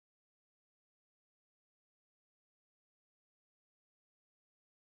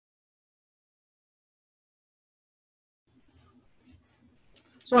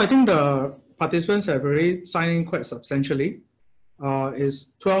So I think the participants have already signed in quite substantially.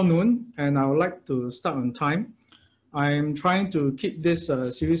 It's 12 noon and I would like to start on time. I'm trying to keep this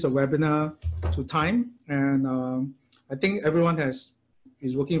series of webinar to time, and I think everyone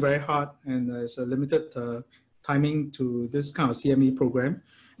is working very hard, and there's a limited timing to this kind of CME program.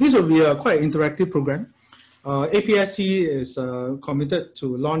 This will be a quite interactive program. APSC is committed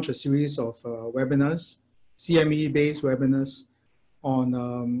to launch a series of webinars, CME-based webinars on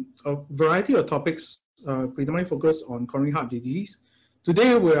a variety of topics, predominantly focused on coronary heart disease.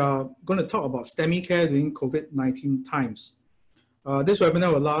 Today, we are going to talk about STEMI care during COVID-19 times. This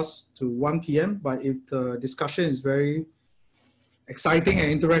webinar will last to 1 p.m., but if the discussion is very exciting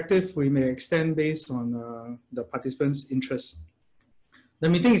and interactive, we may extend based on the participants' interest. The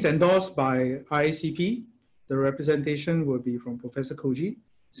meeting is endorsed by IACP. The representation will be from Professor Koji,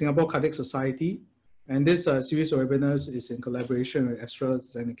 Singapore Cardiac Society, and this series of webinars is in collaboration with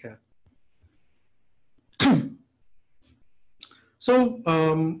AstraZeneca. So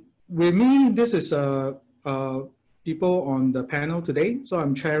with me, this is people on the panel today. So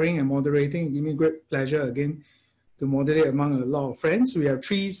I'm chairing and moderating. It gives me great pleasure again to moderate among a lot of friends. We have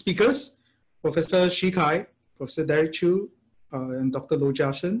 3 speakers, Professor Shi Kai, Professor Derek Chu, and Dr. Lo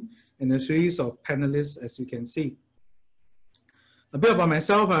Jiashen, and a series of panelists, as you can see. A bit about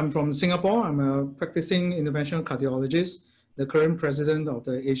myself, I'm from Singapore. I'm a practicing interventional cardiologist, the current president of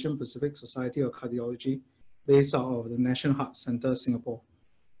the Asian Pacific Society of Cardiology, based out of the National Heart Center, Singapore.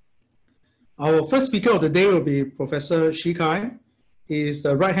 Our first speaker of the day will be Professor Shi Kai. He is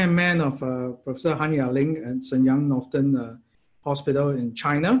the right-hand man of Professor Han Yaling at Shenyang Northern Hospital in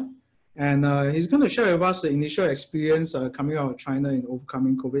China. And he's going to share with us the initial experience coming out of China in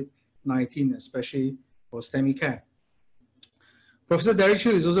overcoming COVID-19, especially for STEMI care. Professor Derek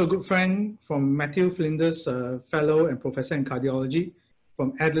Chu is also a good friend from Matthew Flinders Fellow and Professor in Cardiology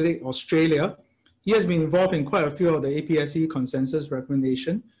from Adelaide, Australia. He has been involved in quite a few of the APSC consensus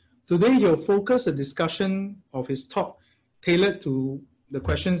recommendation. Today, he'll focus the discussion of his talk tailored to the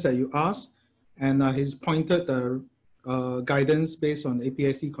questions that you asked, and his pointed guidance based on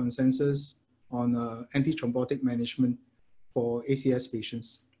APSC consensus on antithrombotic management for ACS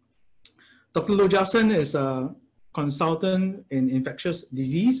patients. Dr. Lo Jiashen is a consultant in infectious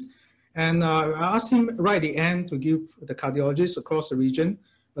disease, and I asked him right at the end to give the cardiologists across the region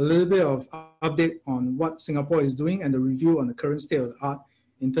a little bit of update on what Singapore is doing and the review on the current state of the art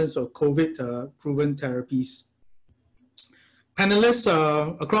in terms of COVID proven therapies. Panelists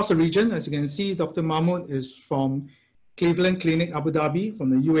across the region, as you can see, Dr. Mahmood is from Cleveland Clinic, Abu Dhabi, from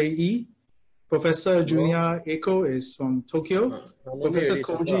the UAE. Professor Junia Eko is from Tokyo. Professor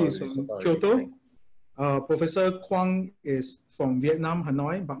Koji is from Kyoto. Professor Kwang is from Vietnam,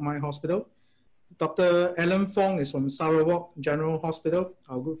 Hanoi, Bach Mai Hospital. Dr. Alan Fong is from Sarawak General Hospital,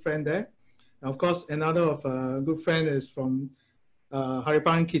 our good friend there. Of course, another of good friend is from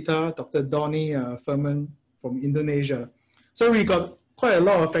Harapan Kita, Dr. Donnie Furman from Indonesia. So we got quite a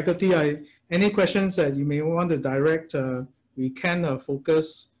lot of faculty. Any questions that you may want to direct, we can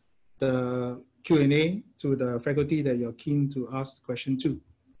focus the Q&A to the faculty that you're keen to ask the question to.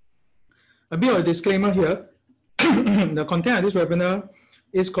 A bit of a disclaimer here. The content of this webinar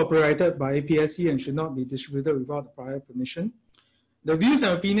is copyrighted by APSC and should not be distributed without prior permission. The views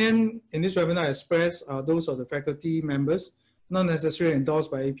and opinion in this webinar expressed are those of the faculty members, not necessarily endorsed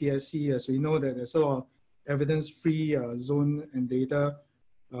by APSC, as we know that there's a lot of evidence-free zone and data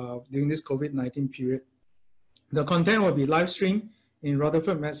during this COVID-19 period. The content will be live streamed in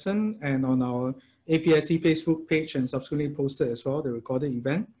Rutherford Medicine and on our APSC Facebook page and subsequently posted as well, the recorded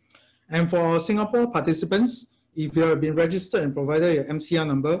event. And for our Singapore participants, if you have been registered and provided your MCR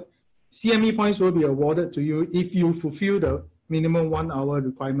number, CME points will be awarded to you if you fulfill the minimum 1 hour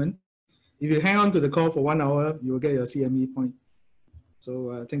requirement. If you hang on to the call for 1 hour, you will get your CME point.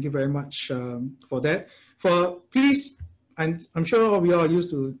 So thank you very much for that. Please, I'm sure we are used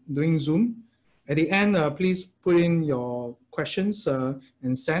to doing Zoom. At the end, please put in your questions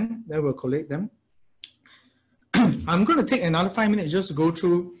and send, then we'll collate them. I'm going to take another 5 minutes just to go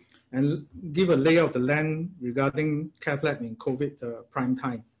through and give a lay of the land regarding cath lab in COVID prime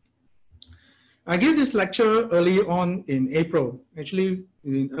time. I gave this lecture early on in April, actually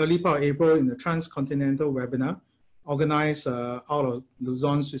in early part of April in the Transcontinental webinar organized out of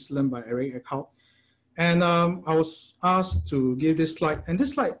Luzon, Switzerland by Eric Eckhout. And I was asked to give this slide, and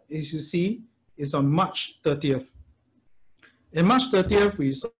this slide, as you see, is on March 30th. In March 30th,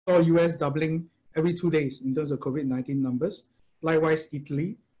 we saw US doubling every 2 days in terms of COVID-19 numbers, likewise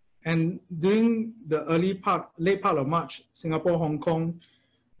Italy. And during the late part of March, Singapore, Hong Kong,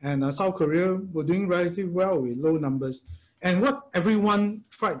 and South Korea were doing relatively well with low numbers. And what everyone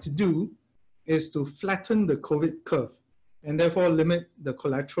tried to do is to flatten the COVID curve and therefore limit the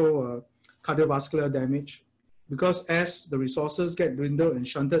collateral cardiovascular damage, because as the resources get dwindled and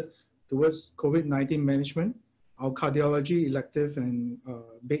shunted towards COVID-19 management, our cardiology elective and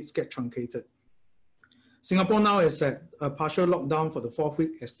beds get truncated. Singapore now is at a partial lockdown for the 4th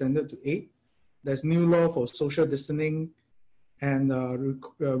week, extended to 8. There's new law for social distancing and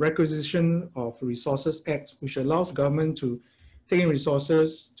Requisition of Resources Act, which allows government to take in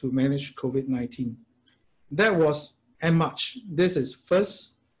resources to manage COVID-19. That was end March. This is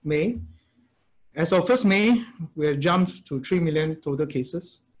 1st May. As of 1st May, we have jumped to 3 million total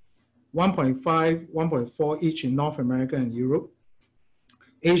cases, 1.5, 1.4 each in North America and Europe.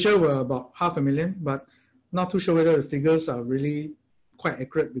 Asia were about 500,000, but not too sure whether the figures are really quite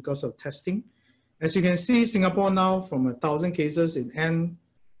accurate because of testing. As you can see, Singapore now from 1,000 cases in end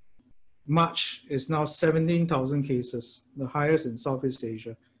March is now 17,000 cases, the highest in Southeast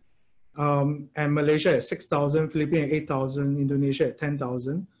Asia. And Malaysia at 6,000, Philippines at 8,000, Indonesia at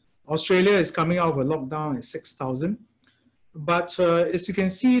 10,000. Australia is coming out of a lockdown at 6,000. But as you can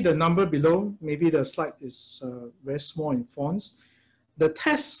see, the number below, maybe the slide is very small in fonts. The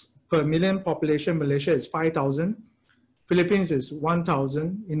tests per million population, Malaysia is 5,000, Philippines is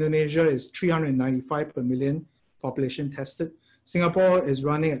 1,000, Indonesia is 395 per million population tested. Singapore is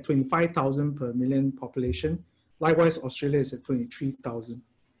running at 25,000 per million population. Likewise, Australia is at 23,000.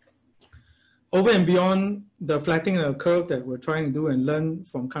 Over and beyond the flattening of the curve that we're trying to do and learn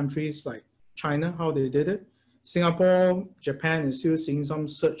from countries like China, how they did it, Singapore, Japan is still seeing some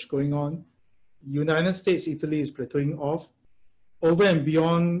surge going on. United States, Italy is plateauing off. Over and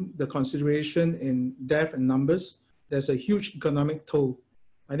beyond the consideration in death and numbers, there's a huge economic toll.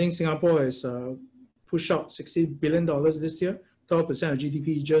 I think Singapore has pushed out $60 billion this year, 12% of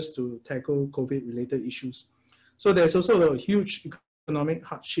GDP just to tackle COVID-related issues. So there's also a huge economic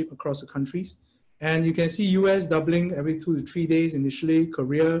hardship across the countries. And you can see US doubling every 2 to 3 days initially,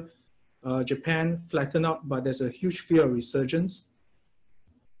 Korea, Japan flatten out, but there's a huge fear of resurgence.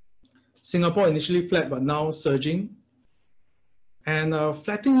 Singapore initially flat, but now surging. And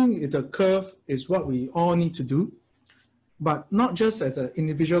flattening the curve is what we all need to do, but not just as an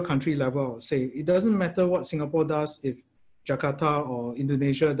individual country level. I would say it doesn't matter what Singapore does if Jakarta or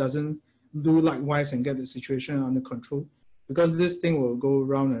Indonesia doesn't do likewise and get the situation under control, because this thing will go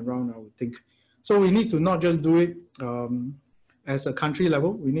round and round, I would think. So we need to not just do it as a country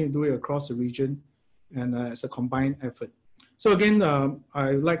level, we need to do it across the region and as a combined effort. So again,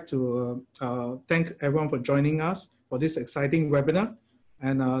 I'd like to thank everyone for joining us for this exciting webinar,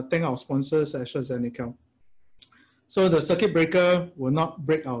 and thank our sponsors, AstraZeneca. So the circuit breaker will not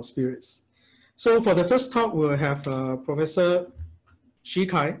break our spirits. So for the first talk, we'll have Professor Shi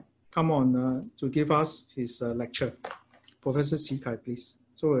Kai come on to give us his lecture. Professor Shi Kai, please.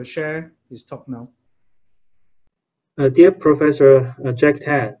 So we'll share his talk now. Dear Professor Jack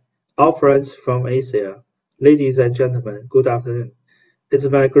Tan, all friends from Asia, ladies and gentlemen, good afternoon. It's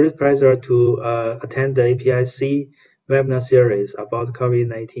my great pleasure to attend the APSC webinar series about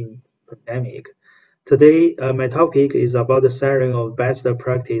COVID-19 pandemic. Today, my topic is about the sharing of best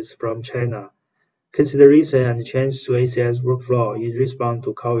practice from China, consideration and change to ACS workflow in response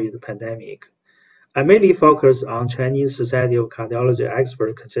to COVID pandemic. I mainly focus on Chinese Society of Cardiology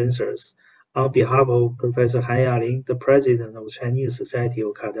expert consensus on behalf of Professor Han Yaling, the president of Chinese Society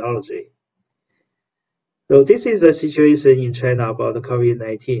of Cardiology. So this is the situation in China about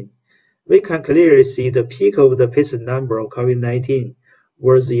COVID-19. We can clearly see the peak of the patient number of COVID-19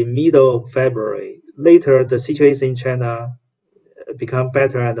 was in middle of February. Later, the situation in China became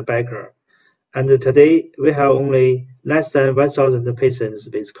better and better. And today, we have only less than 1,000 patients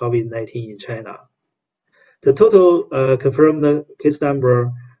with COVID-19 in China. The total confirmed case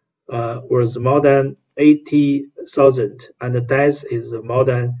number was more than 80,000, and the death is more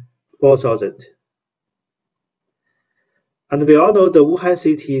than 4,000. And we all know the Wuhan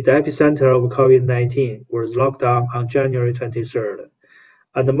city, the epicenter of COVID-19, was locked down on January 23rd.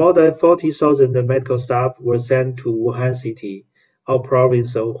 And more than 40,000 medical staff were sent to Wuhan city, our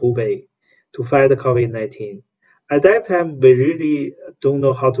province of Hubei, to fight COVID-19. At that time, we really don't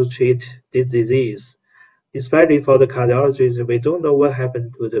know how to treat this disease. Especially for the cardiologists, we don't know what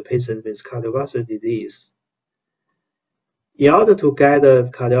happened to the patient with cardiovascular disease. In order to guide the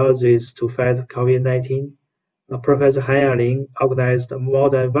cardiologists to fight COVID-19, Professor Han Yaling organized more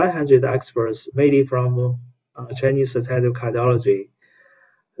than 100 experts, mainly from Chinese Society of Cardiology,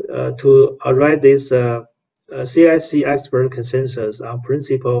 to write this CIC expert consensus on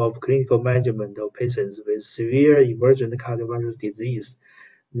principle of clinical management of patients with severe emergent cardiovascular disease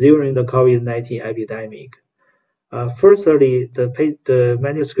during the COVID-19 epidemic. Firstly, the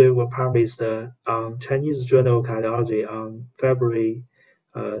manuscript was published on Chinese Journal of Cardiology on February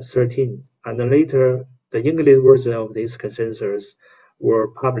 13, and later the English version of this consensus were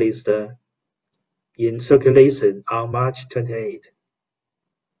published in circulation on March 28.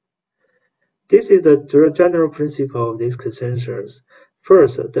 This is the general principle of this consensus.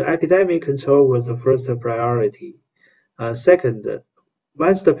 First, the epidemic control was the first priority. Second,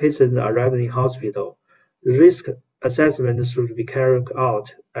 once the patients arrive in hospital, risk assessment should be carried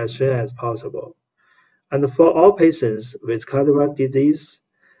out as soon as possible. And for all patients with cardiovascular disease,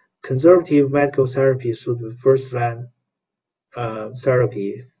 conservative medical therapy should be first-line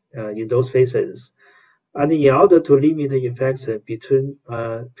therapy in those patients. And in order to limit the infection between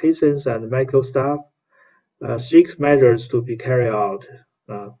patients and medical staff, strict measures to be carried out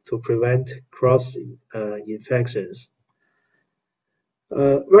to prevent cross infections.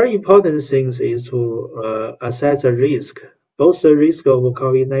 Very important things is to assess the risk, both the risk of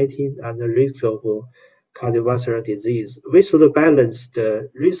COVID-19 and the risk of cardiovascular disease. We should balance the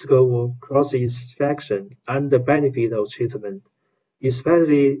risk of cross-infection and the benefit of treatment,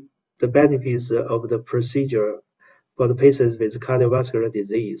 especially the benefits of the procedure for the patients with cardiovascular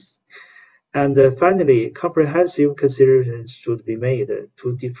disease. And finally, comprehensive considerations should be made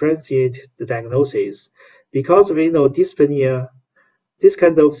to differentiate the diagnosis, because we know dyspnea, this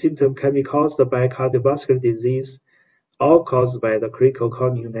kind of symptom can be caused by cardiovascular disease or caused by the critical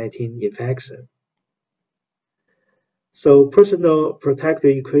COVID-19 infection. So personal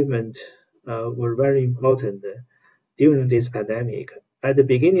protective equipment were very important during this pandemic. At the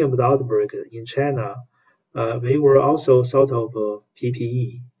beginning of the outbreak in China, we were also sort of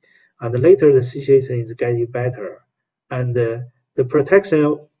PPE, and later the situation is getting better, and the protection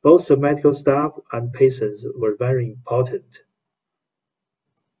of both the medical staff and patients were very important.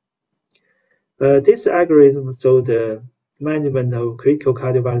 This algorithm showed the management of critical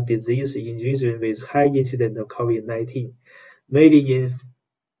cardiovascular disease in regions with high incidence of COVID-19, mainly in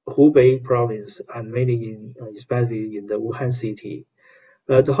Hubei province and mainly especially in the Wuhan city.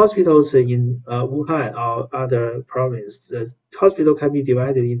 The hospitals in Wuhan or other provinces, the hospital can be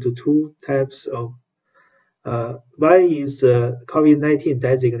divided into two types of. One is COVID-19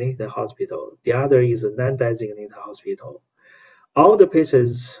 designated hospital. The other is a non-designated hospital. All the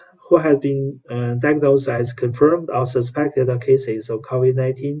patients who have been diagnosed as confirmed or suspected cases of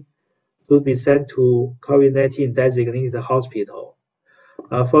COVID-19 should be sent to COVID-19 designated hospital.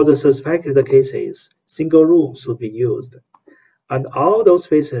 For the suspected cases, single room should be used. And all those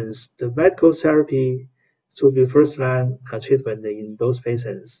patients, the medical therapy should be first-line treatment in those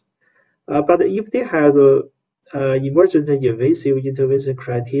patients. But if they have emergent invasive intervention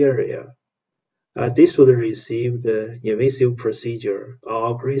criteria, they should receive the invasive procedure or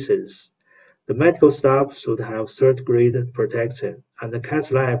operations. The medical staff should have third-grade protection, and the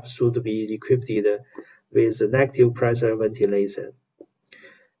cath lab should be equipped with negative pressure ventilation.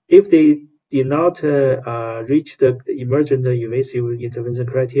 If they did not reach the emergent invasive intervention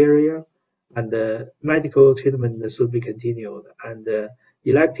criteria, and the medical treatment should be continued, and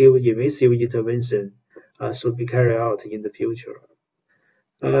elective invasive intervention should be carried out in the future.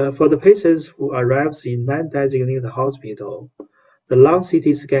 For the patients who arrives in non-designated hospital, the lung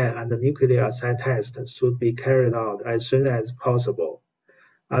CT scan and the nuclear acid test should be carried out as soon as possible.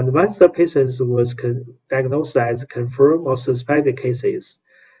 And once the patient was diagnosed as confirmed or suspected cases,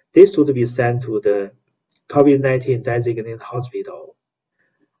 they should be sent to the COVID-19 designated hospital.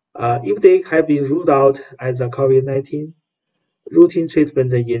 If they have been ruled out as a COVID-19, routine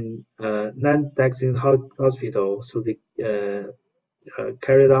treatment in non-designated hospital should be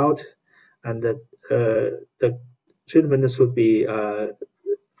carried out, and the treatment should be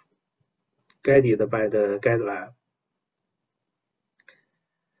guided by the guideline.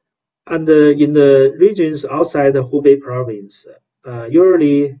 And in the regions outside the Hubei province,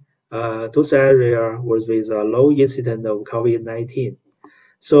 usually those areas was with a low incidence of COVID-19.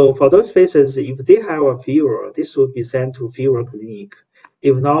 So for those patients, if they have a fever, they should be sent to fever clinic.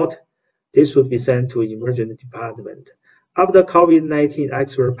 If not, they should be sent to emergency department. After COVID-19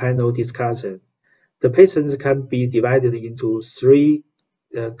 expert panel discussion, the patients can be divided into three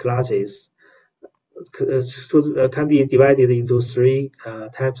classes. Can be divided into three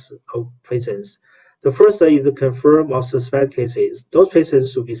types of patients. The first is the confirmed or suspect cases. Those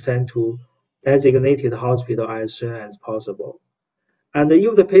patients should be sent to designated hospital as soon as possible. And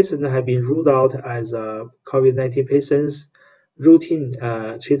if the patient have been ruled out as COVID-19 patients, routine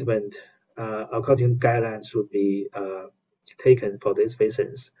treatment according to guidelines should be taken for these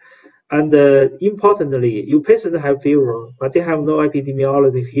patients. And importantly, if patients have fever, but they have no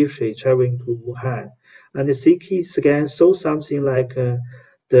epidemiologic history traveling to Wuhan, and the CT scan shows something like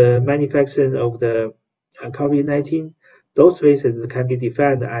the manufacturing of the COVID-19, those patients can be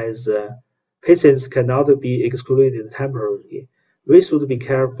defined as patients cannot be excluded temporarily. We should be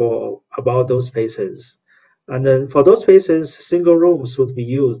careful about those patients. And then for those patients, single rooms should be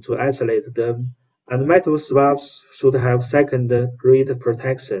used to isolate them, and metal swabs should have second-rate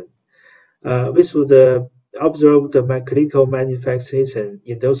protection. We should observe the clinical manifestation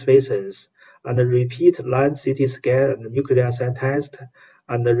in those patients and repeat lung CT scan and nuclear acid test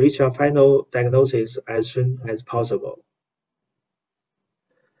and reach a final diagnosis as soon as possible.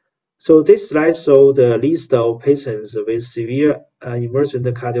 So this slide shows the list of patients with severe emergent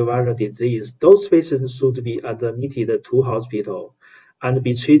cardiovascular disease. Those patients should be admitted to hospital and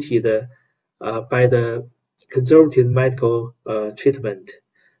be treated by the conservative medical treatment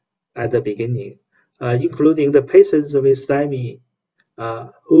at the beginning, including the patients with STEMI,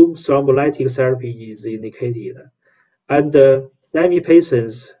 whom thrombolytic therapy is indicated, and the STEMI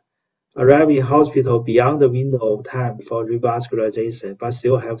patients arrive in hospital beyond the window of time for revascularization, but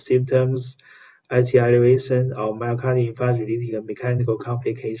still have symptoms, AT elevation, or myocardial infarct-related mechanical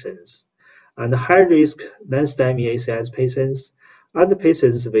complications, and high-risk non-STEMI ACS patients, and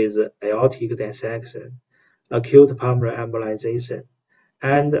patients with aortic dissection, acute pulmonary embolization,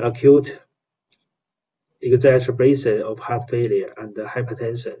 and acute exacerbation of heart failure and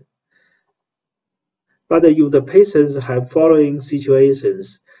hypertension. But if the patients have following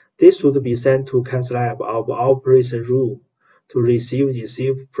situations, they should be sent to cath lab or operation room to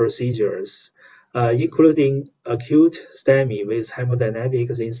receive procedures, including acute STEMI with hemodynamic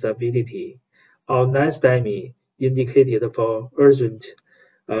instability, or non-STEMI indicated for urgent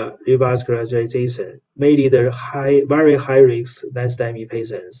revascularization, mainly the very high-risk non-STEMI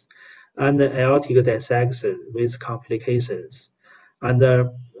patients, and aortic dissection with complications, and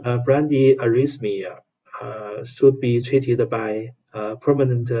bradyarrhythmia should be treated by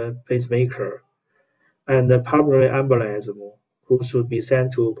permanent pacemaker, and pulmonary embolism, who should be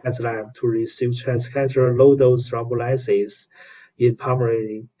sent to cath lab to receive transcatheter low-dose thrombolysis in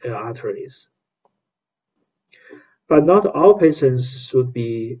pulmonary arteries. But not all patients should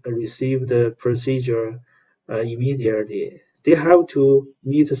be receive the procedure immediately. They have to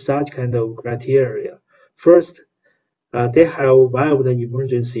meet such kind of criteria. First, they have one of the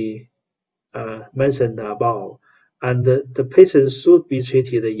emergency mentioned above, and the patient should be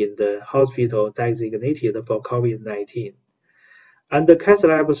treated in the hospital designated for COVID-19. And the cath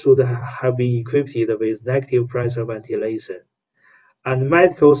lab should have been equipped with negative pressure ventilation. And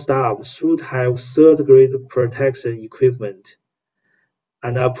medical staff should have third-grade protection equipment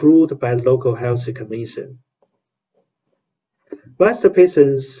and approved by the local health commission. Once the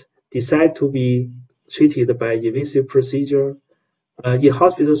patients decide to be treated by invasive procedure,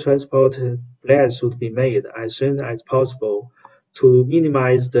 in-hospital transport plans should be made as soon as possible to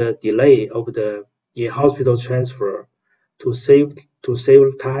minimize the delay of the in-hospital transfer, to save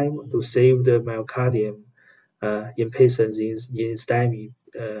time, to save the myocardium in patients in STEMI,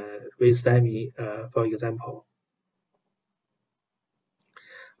 with STEMI, for example.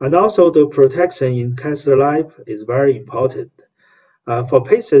 And also the protection in cancer life is very important. For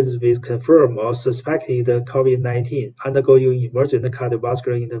patients with confirmed or suspected COVID-19 undergoing emergent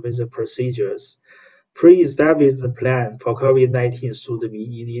cardiovascular intervention procedures, pre-established plan for COVID-19 should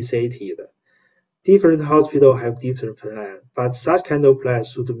be initiated. Different hospitals have different plans, but such kind of plan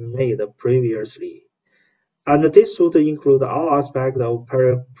should be made previously. And this should include all aspects of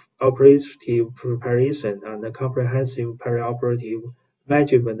operative preparation and comprehensive perioperative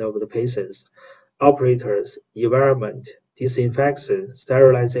management of the patients, operators, environment, disinfection,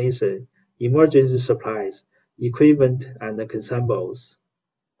 sterilization, emergency supplies, equipment, and consumables.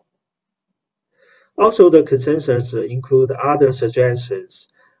 Also, the consensus include other suggestions: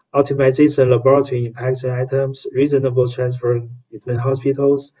 optimization laboratory inspection items, reasonable transfer between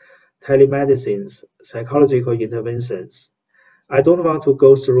hospitals, telemedicine, psychological interventions. I don't want to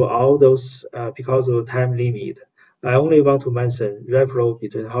go through all those because of time limit. I only want to mention referral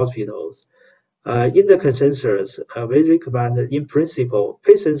between hospitals. In the consensus, we recommend, in principle,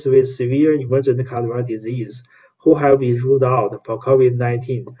 patients with severe emergent cardiovascular disease who have been ruled out for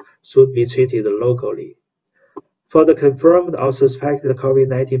COVID-19 should be treated locally. For the confirmed or suspected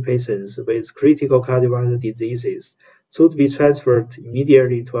COVID-19 patients with critical cardiovascular diseases should be transferred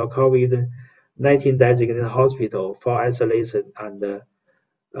immediately to a COVID-19 designated hospital for isolation and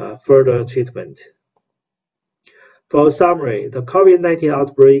further treatment. For a summary, the COVID-19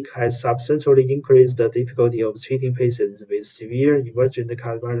 outbreak has substantially increased the difficulty of treating patients with severe emergent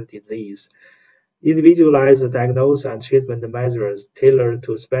cardiovascular disease. Individualized diagnosis and treatment measures tailored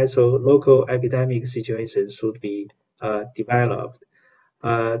to special local epidemic situations should be developed.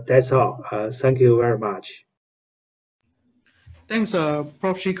 That's all. Thank you very much. Thanks,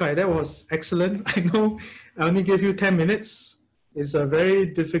 Prof. Shikai. That was excellent. I know I only gave you 10 minutes. It's a very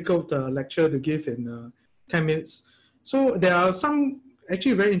difficult lecture to give in 10 minutes. So there are some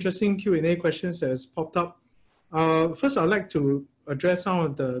actually very interesting Q&A questions that has popped up. First, I'd like to address some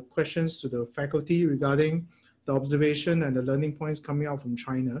of the questions to the faculty regarding the observation and the learning points coming out from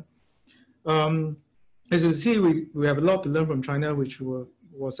China. As you see, we have a lot to learn from China, which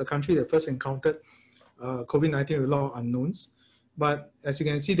was a country that first encountered COVID-19 with a lot of unknowns. But as you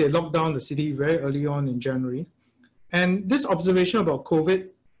can see, they locked down the city very early on in January. And this observation about COVID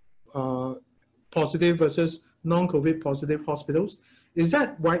positive versus non-COVID positive hospitals, is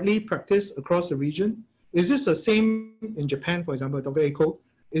that widely practiced across the region? Is this the same in Japan, for example, Dr. Eko?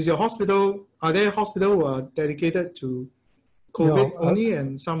 Are there hospitals dedicated to COVID only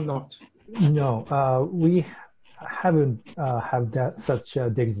and some not? No, we haven't have that such a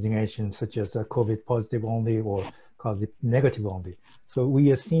designation such as COVID positive only or COVID negative only. So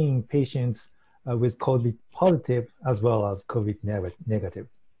we are seeing patients with COVID positive as well as COVID negative.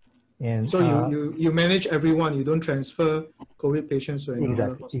 And so you manage everyone. You don't transfer COVID patients to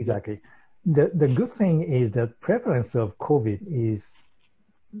another hospital. Exactly. The good thing is that prevalence of COVID is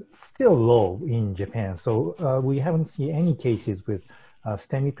still low in Japan. So we haven't seen any cases with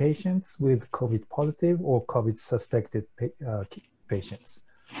STEMI patients with COVID positive or COVID suspected patients.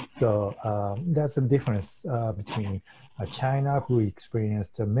 So that's the difference between China, who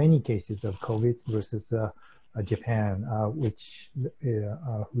experienced many cases of COVID, versus Japan,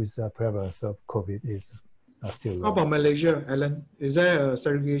 whose prevalence of COVID is still low. How about Malaysia, Alan? Is there a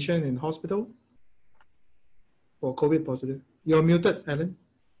segregation in hospital for COVID positive? You're muted, Alan.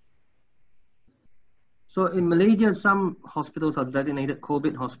 So in Malaysia, some hospitals are designated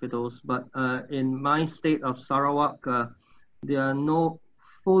COVID hospitals, but in my state of Sarawak, there are no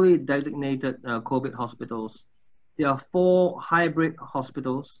fully designated COVID hospitals. There are 4 hybrid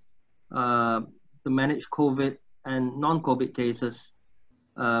hospitals to manage COVID and non-COVID cases.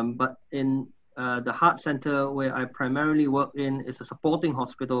 But in the heart center where I primarily work in, it's a supporting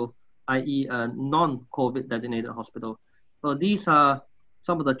hospital, i.e. a non-COVID designated hospital. So these are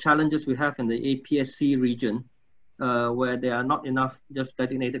some of the challenges we have in the APSC region, where there are not enough just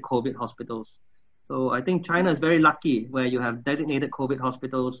designated COVID hospitals. So I think China is very lucky where you have designated COVID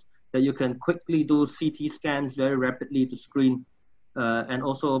hospitals that you can quickly do CT scans very rapidly to screen, and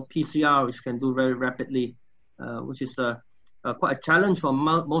also PCR, which can do very rapidly, which is quite a challenge for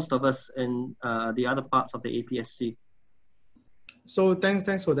most of us in the other parts of the APSC. So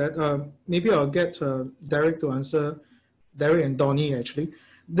thanks for that. Maybe I'll get Derek to answer. Derek and Donnie, actually,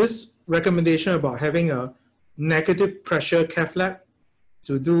 this recommendation about having a negative pressure cath lab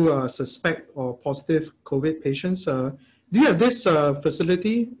to do suspect or positive COVID patients. Do you have this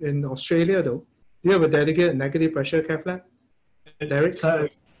facility in Australia though? Do you have a dedicated negative pressure cath lab? Derek? So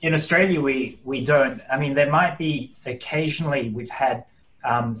in Australia, we don't. I mean, there might be occasionally we've had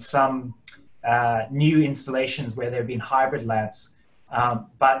some new installations where there have been hybrid labs,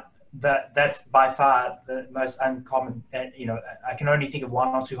 but that's by far the most uncommon. You know, I can only think of 1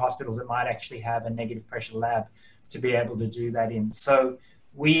 or 2 hospitals that might actually have a negative pressure lab to be able to do that in. So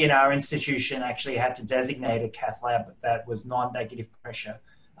we in our institution actually had to designate a cath lab that was non-negative pressure.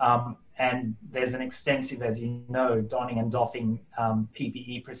 And there's an extensive, as you know, donning and doffing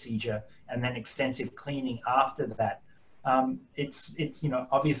PPE procedure, and then extensive cleaning after that. It's you know,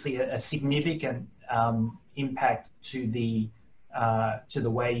 obviously a significant impact to the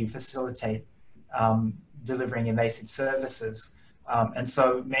way you facilitate delivering invasive services. And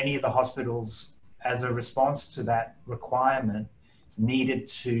so many of the hospitals, as a response to that requirement, needed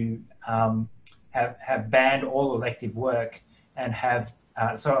to have banned all elective work and have,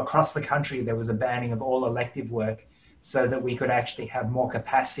 so across the country, there was a banning of all elective work so that we could actually have more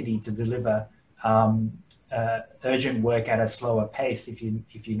capacity to deliver urgent work at a slower pace, if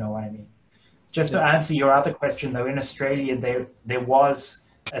you know what I mean. Just to answer your other question, though, in Australia, there was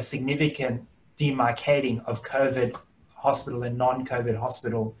a significant demarcating of COVID hospital and non-COVID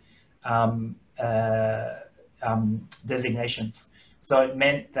hospital designations. So it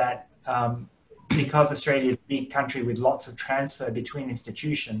meant that because Australia is a big country with lots of transfer between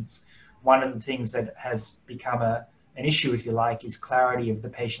institutions, one of the things that has become an issue, if you like, is clarity of the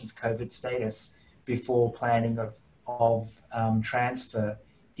patient's COVID status before planning of transfer,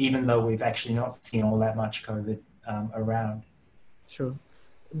 even though we've actually not seen all that much COVID around. Sure.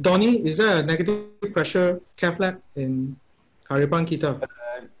 Donnie, is there a negative pressure cath lab in Harapan, Kita?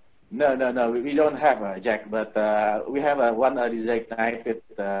 No. We don't have Jack, but we have one designated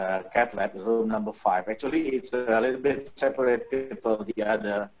cath lab, room number 5. Actually, it's a little bit separated from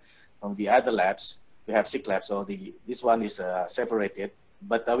the other labs. We have 6 labs, so this one is separated.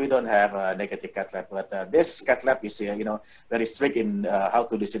 But we don't have a negative cath lab. But this cath lab is very strict in how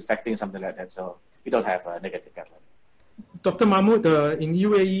to disinfecting, something like that. So we don't have a negative cath lab. Dr. Mahmood, in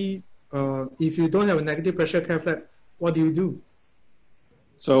UAE, if you don't have a negative pressure cath lab, what do you do?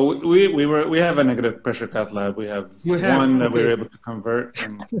 So we have a negative pressure cath lab. We have one that we were able to convert,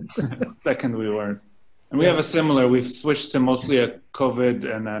 and second we weren't. And we have a similar. We've switched to mostly a COVID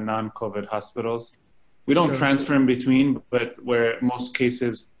and a non-COVID hospitals. We don't transfer in between, but where most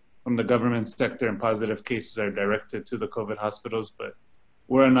cases from the government sector and positive cases are directed to the COVID hospitals. But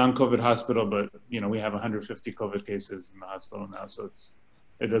we're a non-COVID hospital, but we have 150 COVID cases in the hospital now, so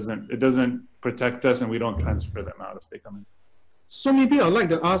it doesn't protect us, and we don't transfer them out if they come in. So maybe I'd like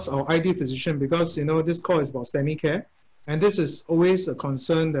to ask our ID physician, because this call is about STEMI care, and this is always a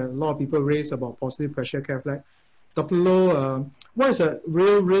concern that a lot of people raise about positive pressure cath lab. Dr. Loh, what is the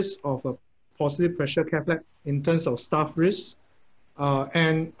real risk of a positive pressure cath lab in terms of staff risks?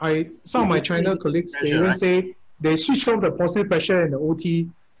 And some of my China colleagues, they even say they switch off the positive pressure in the OT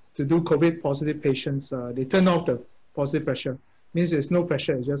to do COVID positive patients. They turn off the positive pressure. Means there's no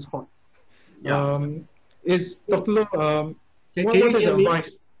pressure, it's just hot. Yeah. Is Dr. Loh, Can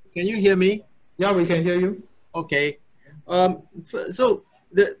you hear me? Yeah, we can hear you. Okay. So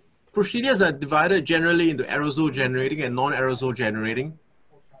the procedures are divided generally into aerosol generating and non-aerosol generating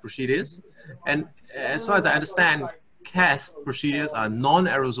procedures. And as far as I understand, cath procedures are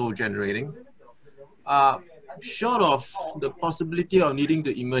non-aerosol generating. Short of the possibility of needing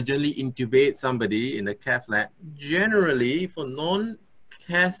to emergently intubate somebody in the cath lab, generally for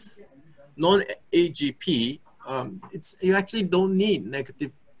non-cath, non-AGP, you actually don't need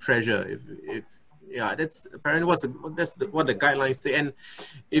negative pressure. Yeah, that's apparently what the guidelines say. And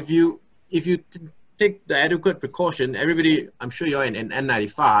if you take the adequate precaution, everybody, I'm sure you're in an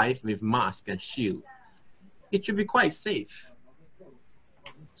N95 with mask and shield, it should be quite safe.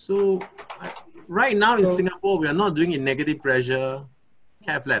 So right now in Singapore, we are not doing in negative pressure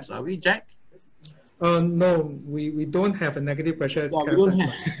cath labs, are we, Jack? No, we don't have a negative pressure. Yeah, we don't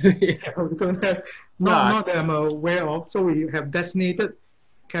have. Yeah, we don't have. Not that I'm aware of. So we have designated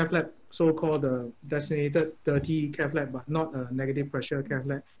cath lab, so-called designated dirty cath lab, but not a negative pressure cath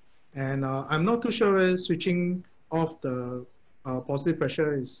lab. And I'm not too sure switching off the positive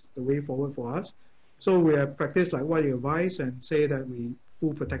pressure is the way forward for us. So we have practiced like what you advise and say that we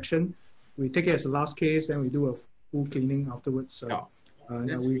full protection. We take it as a last case, and we do a full cleaning afterwards.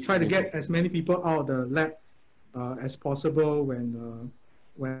 We try to get as many people out of the lab as possible when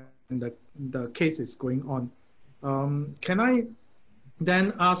the case is going on. Can I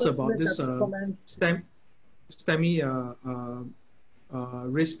then ask about this STEMI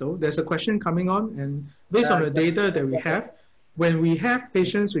risk though? There's a question coming on, and based on the data that we have, when we have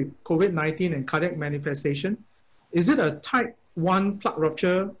patients with COVID-19 and cardiac manifestation, is it a type 1 plaque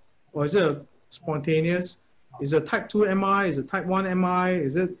rupture, or is it a spontaneous? Is it type 2 MI? Is it type 1 MI?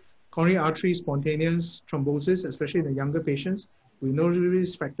 Is it coronary artery spontaneous thrombosis, especially in the younger patients? We know the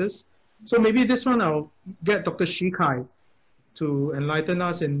risk factors. So maybe this one I'll get Dr. Shi Kai to enlighten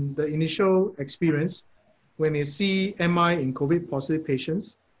us in the initial experience when you see MI in COVID positive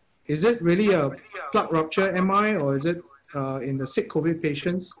patients. Is it really a plaque rupture MI, or is it in the sick COVID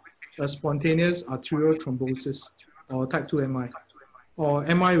patients a spontaneous arterial thrombosis or type 2 MI, or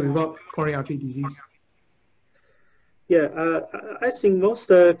MI without coronary artery disease? Yeah, I think most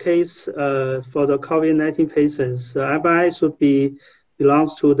case for the COVID-19 patients, MI should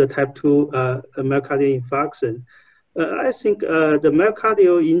belongs to the type 2 myocardial infarction. I think the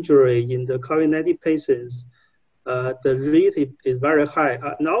myocardial injury in the COVID-19 patients, the rate is very high.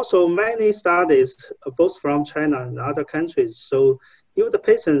 And also many studies, both from China and other countries, so if the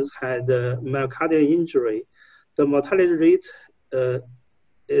patients had myocardial injury, the mortality rate are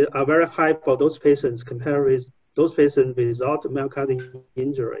very high for those patients compared with those patients without myocardial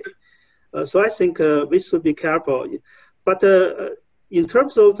injury. So I think we should be careful. But in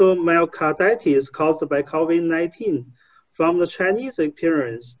terms of the myocarditis caused by COVID-19, from the Chinese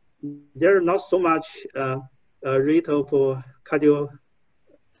experience, there are not so much rate of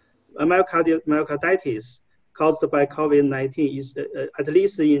myocarditis caused by COVID-19, is at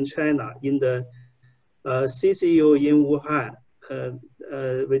least in China, in the CCU in Wuhan.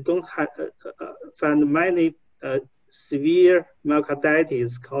 We don't find many severe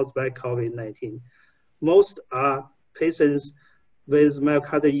myocarditis caused by COVID-19. Most are patients with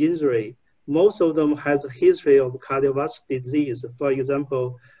myocardial injury. Most of them has a history of cardiovascular disease. For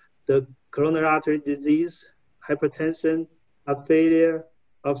example, the coronary artery disease, hypertension, heart failure,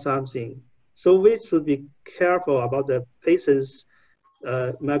 or something. So we should be careful about the patient's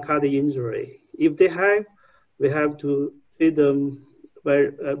myocardial injury. If they have, we have to treat them.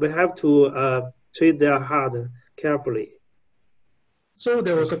 We have to treat their heart carefully. So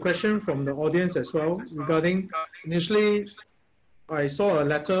there was a question from the audience as well regarding, initially I saw a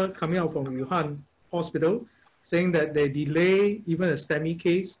letter coming out from Wuhan Hospital saying that they delay even a STEMI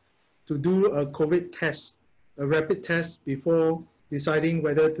case to do a COVID test, a rapid test, before deciding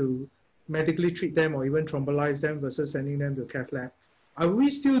whether to medically treat them or even thrombolyze them versus sending them to cath lab. Are we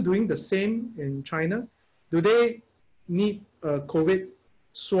still doing the same in China? Do they need a COVID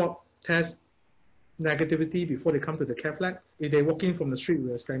swab test negativity before they come to the cath lab if they walk in from the street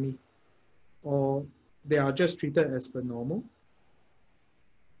with a STEMI? Or they are just treated as per normal?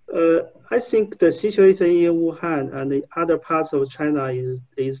 I think the situation in Wuhan and the other parts of China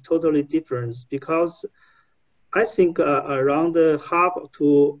is totally different, because I think around half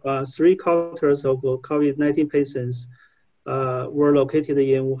to 3/4 of COVID-19 patients were located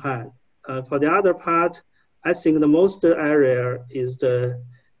in Wuhan. For the other part, I think the most area is the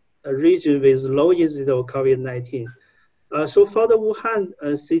region with low incidence of COVID-19. So for the Wuhan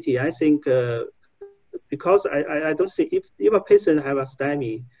city, I think because I don't see if a patient have a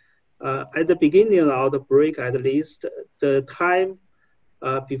STEMI, at the beginning of the break, at least the time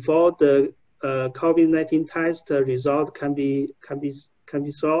before the COVID-19 test result can be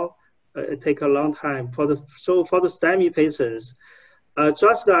solved, it take a long time. For the STEMI patients,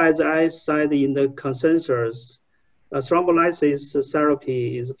 just as I said in the consensus, thrombolysis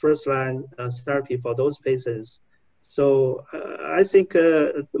therapy is first-line therapy for those patients. So I think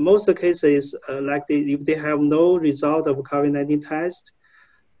most cases, if they have no result of COVID-19 test,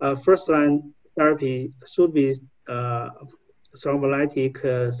 first-line therapy should be thrombolytic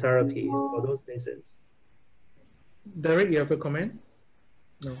therapy for those patients. Derek, you have a comment?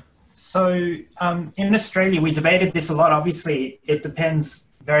 No. So in Australia, we debated this a lot. Obviously, it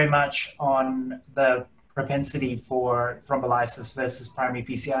depends very much on the propensity for thrombolysis versus primary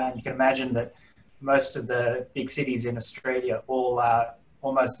PCI. And you can imagine that most of the big cities in Australia, all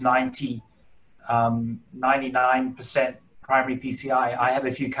almost 99% primary PCI. I have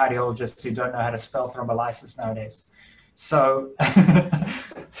a few cardiologists who don't know how to spell thrombolysis nowadays. So,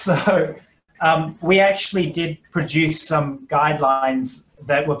 we actually did produce some guidelines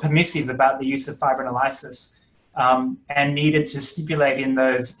that were permissive about the use of fibrinolysis and needed to stipulate in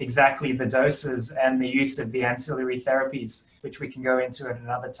those exactly the doses and the use of the ancillary therapies, which we can go into at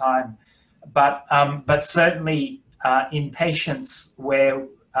another time. But certainly in patients where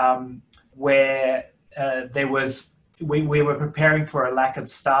there was, we were preparing for a lack of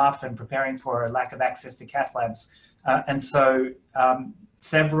staff and preparing for a lack of access to cath labs. And so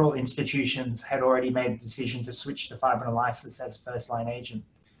several institutions had already made a decision to switch to fibrinolysis as first-line agent.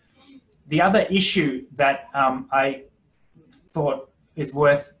 The other issue that I thought is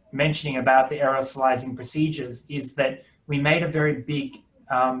worth mentioning about the aerosolizing procedures is that we made a very big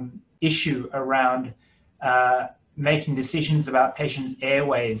issue around making decisions about patients'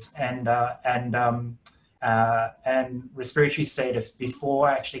 airways and respiratory status before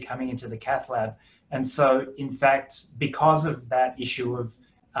actually coming into the cath lab. And so, in fact, because of that issue of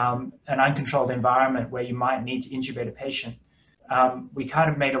an uncontrolled environment where you might need to intubate a patient, we kind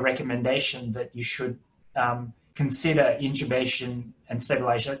of made a recommendation that you should consider intubation and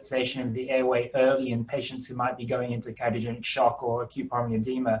stabilization of the airway early in patients who might be going into cardiogenic shock or acute pulmonary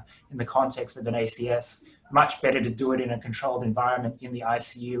edema in the context of an ACS. Much better to do it in a controlled environment in the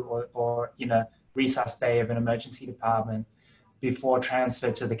ICU or in a resus bay of an emergency department before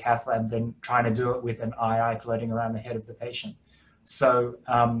transfer to the cath lab than trying to do it with an II floating around the head of the patient. So,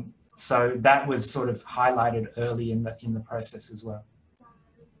 so that was sort of highlighted early in the process as well.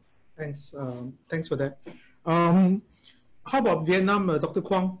 Thanks, thanks for that. How about Vietnam, Dr.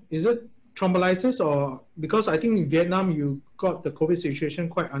 Quang? Is it thrombolysis, or because I think in Vietnam you got the COVID situation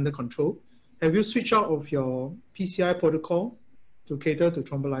quite under control? Have you switched out of your PCI protocol to cater to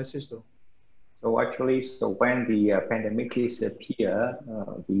thrombolysis though? So actually, when the pandemic is here,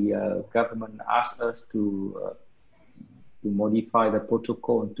 the government asked us to modify the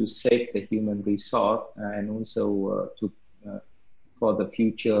protocol to save the human resource and also for the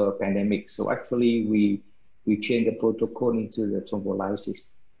future pandemic. So actually, we changed the protocol into the thrombolysis.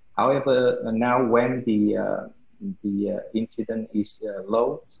 However, now when the incident is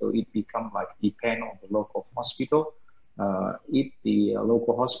low, so it becomes like depend on the local hospital. If the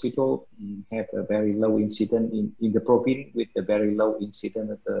local hospital have a very low incident in the province with a very low incident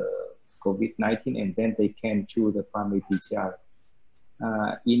of the COVID-19, and then they can choose the primary PCI.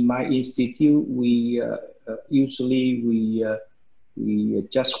 In my institute, we usually we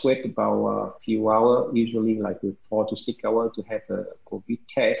just wait about a few hours, usually like 4 to 6 hours, to have a COVID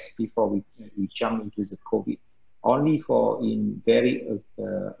test before we jump into the COVID. Only for in very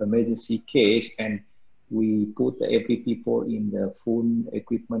emergency case, and we put every people in the full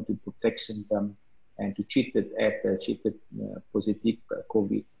equipment to protection them and to treat it at the positive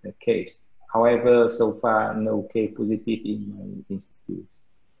COVID case. However, so far no case positive in my institute.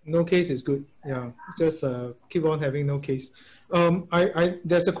 No case is good. Yeah, just keep on having no case.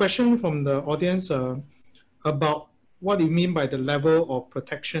 There's a question from the audience about what you mean by the level of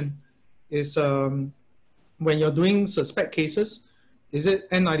protection. Is when you're doing suspect cases, is it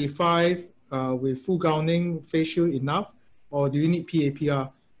N95 with full gowning, face shield enough, or do you need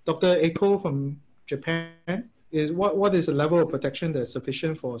PAPR? Dr. Eko from Japan, what is the level of protection that's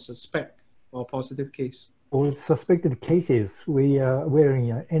sufficient for a suspect or positive case? For suspected cases, we are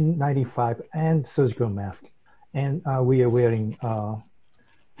wearing an N95 and surgical mask, and we are wearing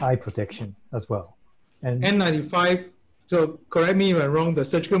eye protection as well. And N95, so correct me if I'm wrong, the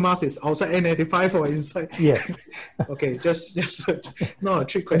surgical mask is outside N95 or inside? Yeah. Okay, just not a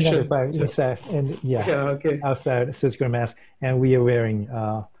trick question. N95 inside and okay. Outside surgical mask, and we are wearing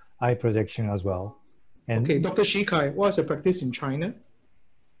eye protection as well. And okay, Dr. Shikai, what's the practice in China,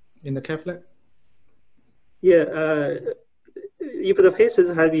 in the cath lab? Yeah, if the patients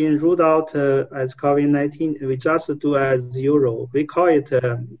have been ruled out as COVID-19, we just do as usual. We call it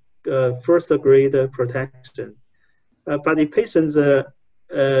first grade protection. But the patient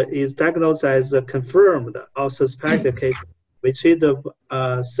is diagnosed as confirmed or suspected case, we treat the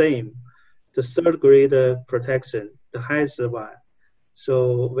same, the third grade protection, the highest one.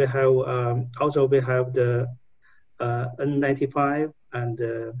 So we have also we have the N95 and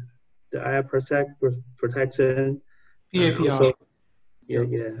the eye protection. PAPR.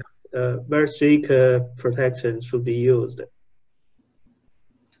 Very strict protection should be used.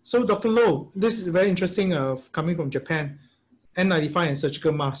 So Dr. Low, this is very interesting coming from Japan, N95 and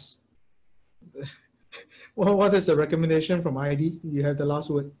surgical mask. Well, what is the recommendation from ID? You have the last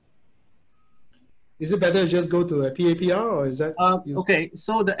word. Is it better to just go to a PAPR, or is that? Okay,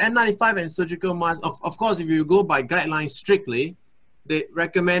 so the N95 and surgical mask, of course, if you go by guidelines strictly, they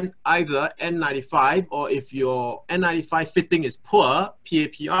recommend either N95, or if your N95 fitting is poor,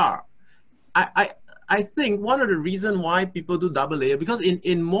 PAPR. I think one of the reasons why people do double layer, because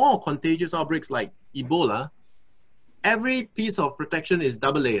in more contagious outbreaks like Ebola, every piece of protection is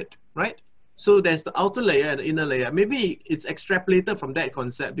double layered, right? So there's the outer layer and the inner layer. Maybe it's extrapolated from that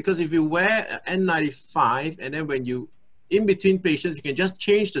concept, because if you wear N95 and then when you, in between patients, you can just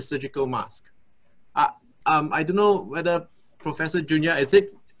change the surgical mask. I don't know whether Professor Junior, is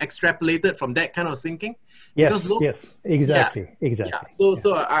it extrapolated from that kind of thinking? Yes, yes, exactly, yeah, exactly. Yeah.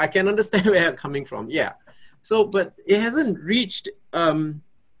 So I can understand where you're coming from, yeah. So, but it hasn't reached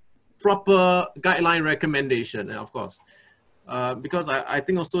proper guideline recommendation, of course. Because I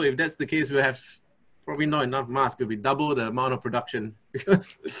think also if that's the case, we have probably not enough masks, it will be double the amount of production,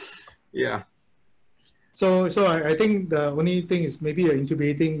 because, yeah. So I think the only thing is maybe you're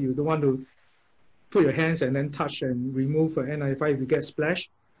intubating, you don't want to put your hands and then touch and remove an N95 if you get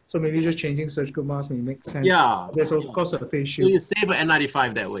splashed. So maybe just changing surgical mask may make sense. Yeah. There's of course a face shield. So you save an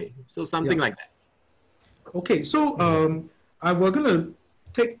N95 that way. So something like that. Okay, so we're going to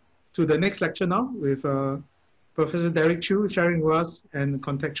take to the next lecture now with Professor Derek Chu sharing with us and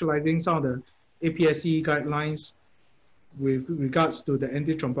contextualizing some of the APSC guidelines with regards to the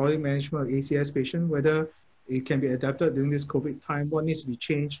antithrombotic management of ACS patient, whether it can be adapted during this COVID time, what needs to be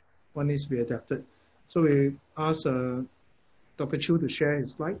changed, what needs to be adapted. So we ask Dr. Chu to share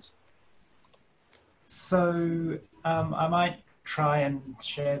his slides. So I might try and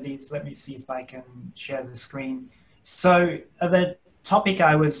share these. Let me see if I can share the screen. So the topic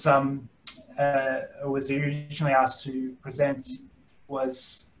I was originally asked to present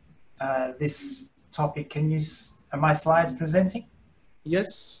was this topic. Can you, are my slides presenting?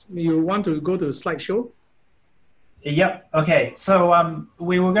 Yes, you want to go to the slideshow? Yep. Okay. So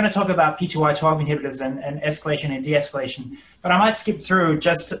we were going to talk about P2Y12 inhibitors and escalation and de-escalation, but I might skip through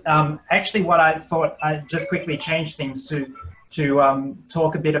just actually what I thought. I'd just quickly change things to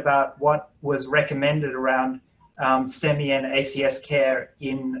talk a bit about what was recommended around STEMI and ACS care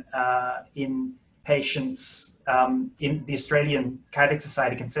in patients in the Australian Cardiac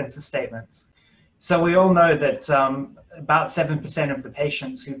Society consensus statements. So we all know that about 7% of the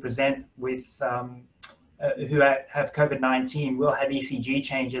patients who present with who have COVID-19 will have ECG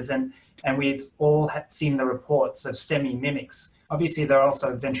changes, and we've all seen the reports of STEMI mimics. Obviously, there are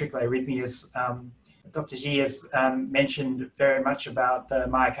also ventricular arrhythmias Dr. Ji has mentioned very much about the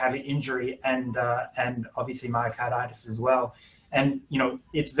myocardial injury and obviously myocarditis as well. And, you know,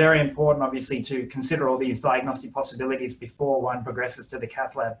 it's very important, obviously, to consider all these diagnostic possibilities before one progresses to the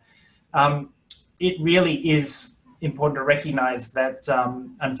cath lab. It really is important to recognize that,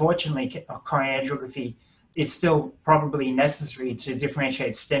 unfortunately, coronary angiography is still probably necessary to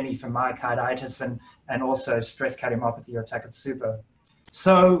differentiate STEMI from myocarditis and also stress cardiomyopathy or Takotsubo.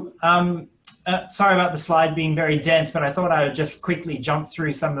 So, sorry about the slide being very dense, but I thought I would just quickly jump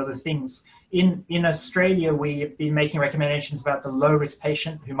through some of the things. In Australia, we've been making recommendations about the low-risk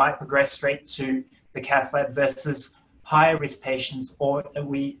patient who might progress straight to the cath lab versus higher-risk patients, or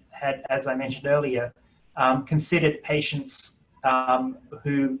we had, as I mentioned earlier, considered patients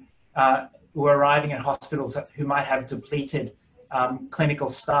who were arriving at hospitals who might have depleted clinical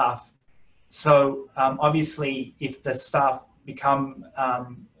staff. So obviously, if the staff become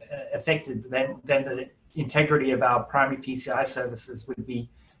affected, then the integrity of our primary PCI services would be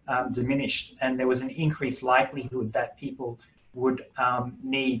diminished, and there was an increased likelihood that people would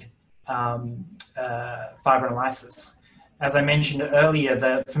need fibrinolysis. As I mentioned earlier,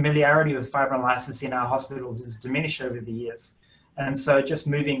 the familiarity with fibrinolysis in our hospitals is diminished over the years. And so just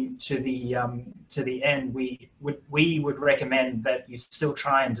moving to the end, we would recommend that you still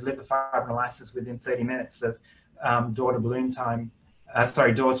try and deliver fibrinolysis within 30 minutes of door to balloon time,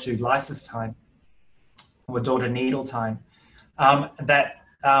 door to lysis time, or door to needle time.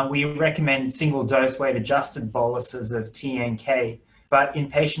 We recommend single dose weight adjusted boluses of TNK, but in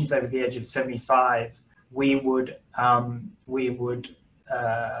patients over the age of 75, we would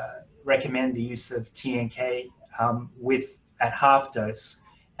recommend the use of TNK at half dose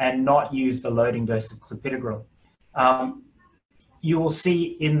and not use the loading dose of clopidogrel. You will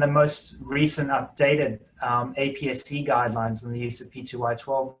see in the most recent updated APSC guidelines on the use of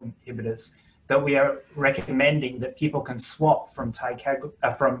P2Y12 inhibitors that we are recommending that people can swap from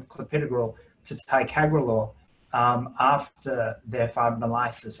clopidogrel to ticagrelor after their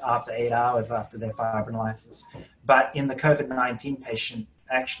fibrinolysis, after 8 hours after their fibrinolysis. But in the COVID-19 patient,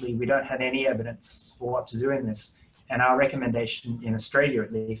 actually, we don't have any evidence for what to do in this. And our recommendation in Australia,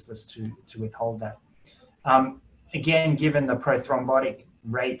 at least, was to withhold that. Again, given the prothrombotic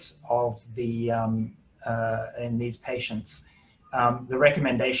rate of in these patients, the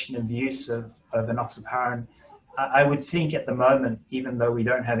recommendation of use of enoxaparin, I would think at the moment, even though we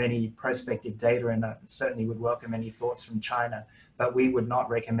don't have any prospective data, and I certainly would welcome any thoughts from China, but we would not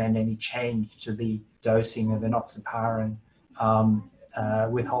recommend any change to the dosing of enoxaparin,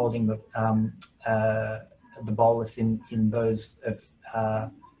 withholding the bolus in those of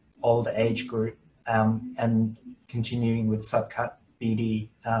older age group, and continuing with subcut BD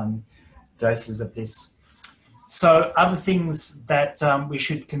doses of this. So other things that we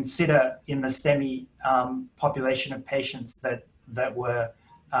should consider in the STEMI population of patients that were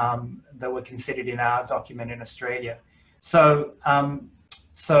considered in our document in Australia. So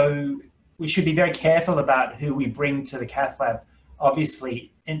we should be very careful about who we bring to the cath lab,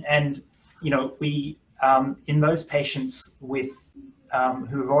 obviously, and you know, we in those patients with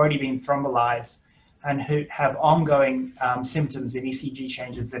who have already been thrombolyzed and who have ongoing symptoms and ECG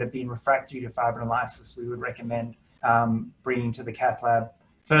changes that have been refractory to fibrinolysis, we would recommend bringing to the cath lab.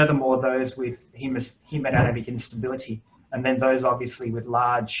 Furthermore, those with hemodynamic instability, and then those obviously with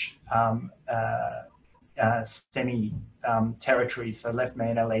large STEMI territories, so left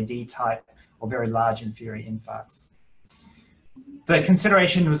main LAD type or very large inferior infarcts. The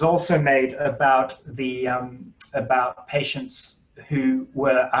consideration was also made about the about patients who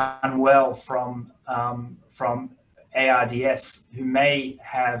were unwell from ARDS, who may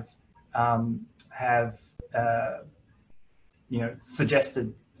have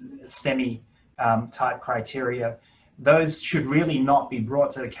suggested STEMI type criteria. Those should really not be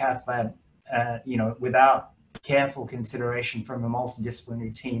brought to the cath lab, without careful consideration from a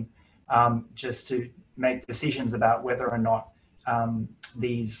multidisciplinary team, just to make decisions about whether or not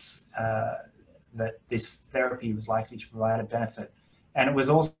that this therapy was likely to provide a benefit. And it was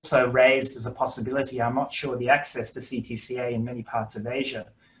also raised as a possibility. I'm not sure the access to CTCA in many parts of Asia,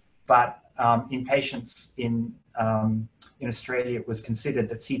 but in patients in Australia, it was considered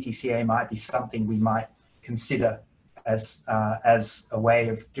that CTCA might be something we might consider as a way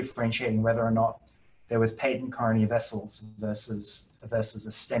of differentiating whether or not there was patent coronary vessels versus a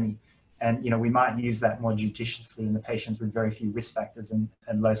STEMI. And we might use that more judiciously in the patients with very few risk factors and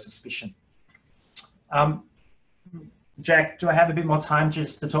low suspicion. Jack, do I have a bit more time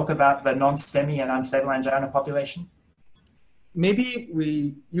just to talk about the non-STEMI and unstable angina population? Maybe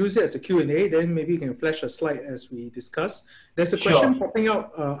we use it as a Q&A, then maybe you can flash a slide as we discuss. There's a question popping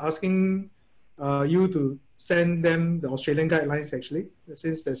out asking you to send them the Australian guidelines, actually,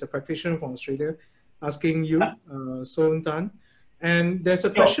 since there's a practitioner from Australia asking you, Soon Tan. And there's a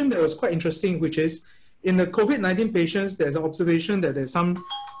question that was quite interesting, which is, in the COVID-19 patients, there's an observation that there's some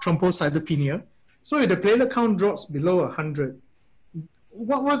thrombocytopenia. So if the platelet count drops below 100,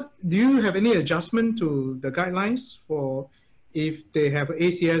 what do you have any adjustment to the guidelines for if they have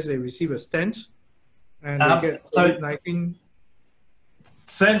ACS, they receive a stent and they get COVID-19?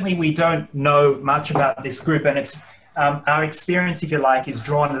 Certainly, we don't know much about this group, and it's our experience, if you like, is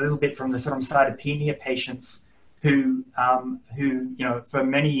drawn a little bit from the thrombocytopenia patients who you know, for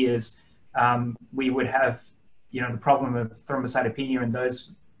many years we would have, you know, the problem of thrombocytopenia in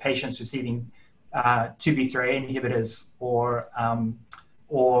those patients receiving 2B3A inhibitors or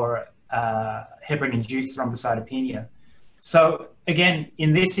heparin-induced thrombocytopenia. So again,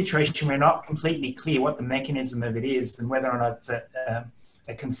 in this situation, we're not completely clear what the mechanism of it is and whether or not it's a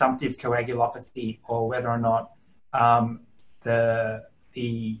consumptive coagulopathy or whether or not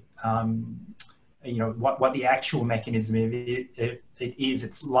you know, what the actual mechanism of it is.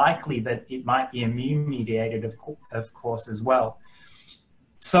 It's likely that it might be immune mediated, of course, as well.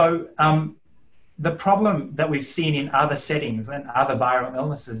 So the problem that we've seen in other settings and other viral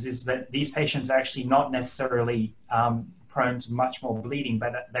illnesses is that these patients are actually not necessarily prone to much more bleeding,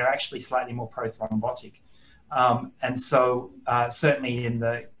 but they're actually slightly more prothrombotic. And so certainly in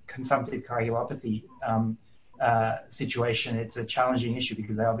the consumptive coagulopathy situation, it's a challenging issue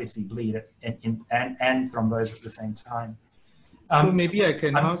because they obviously bleed and thrombose at the same time. So maybe I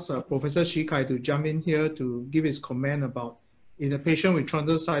can ask Professor Shikai to jump in here to give his comment about, in a patient with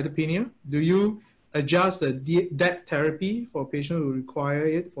thrombocytopenia, do you adjust the DAP therapy for patients who require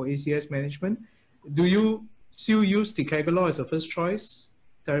it for ACS management? Do you still use ticagrelor as a first choice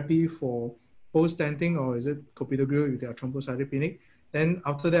therapy for post-stenting, or is it clopidogrel if they are thrombocytopenic? Then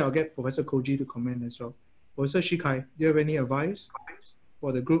after that, I'll get Professor Koji to comment as well. Professor Shikai, do you have any advice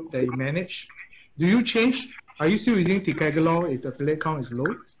for the group that you manage? Do you change? Are you still using ticagrelor if the platelet count is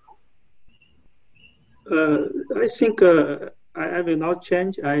low? I think I will not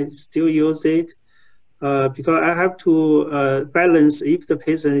change. I still use it because I have to balance if the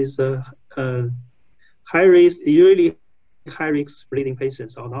patient is high risk, really high risk bleeding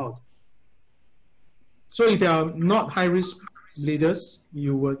patients or not. So if they are not high risk bleeders,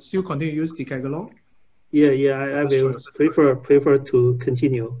 you would still continue to use ticagrelor? Yeah, I will prefer to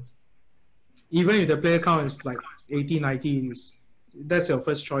continue. Even if the platelet count is like 80, 90, that's your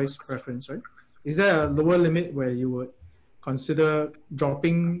first choice preference, right? Is there a lower limit where you would consider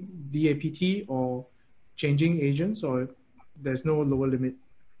dropping DAPT or changing agents, or there's no lower limit?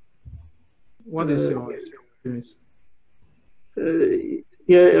 What is your experience?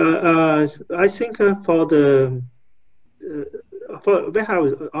 I think for we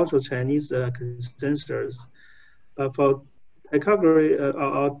have also Chinese consensus for ticagrelor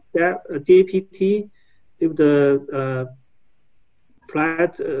or DAPT. If the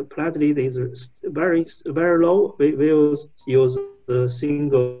platelet is very low, we will use the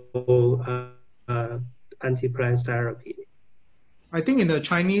single antiplatelet therapy. I think in the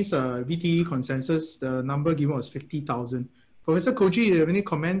Chinese VTE consensus, the number given was 50,000. Professor Koji, do you have any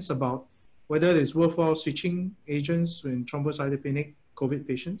comments about whether it's worthwhile switching agents in thrombocytopenic COVID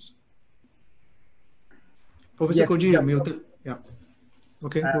patients? Professor Koji, you're muted. Yeah.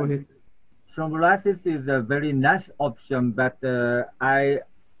 Okay, go ahead. Thrombolysis is a very nice option, but I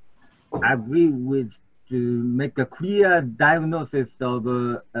agree with to make a clear diagnosis of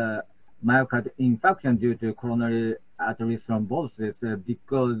myocardial infarction due to coronary artery thrombosis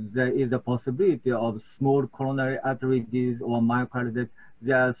because there is a possibility of small coronary artery disease or myocarditis.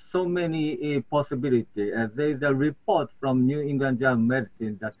 There are so many possibilities. There is a report from New England Journal of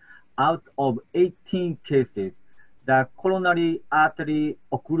Medicine that out of 18 cases, the coronary artery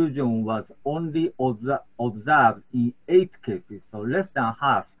occlusion was only observed in 8 cases, so less than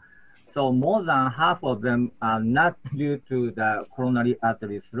half. So more than half of them are not due to the coronary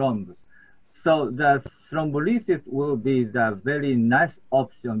artery thrombus. So the thrombolysis will be the very nice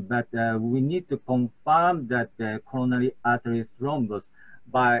option, but we need to confirm that the coronary artery thrombus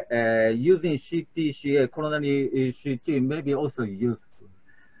by using CT-CA, coronary CT may be also useful.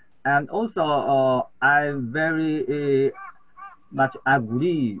 And also, I very much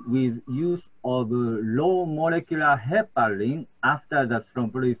agree with use of low molecular heparin after the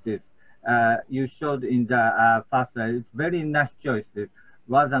thrombolysis. You showed in the first slide, it's very nice choices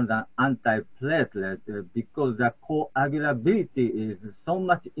rather than antiplatelet because the coagulability is so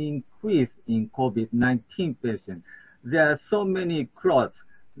much increased in COVID-19 patients. There are so many clots,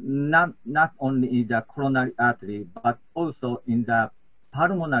 not only in the coronary artery, but also in the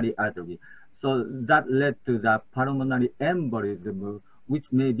pulmonary artery. So that led to the pulmonary embolism,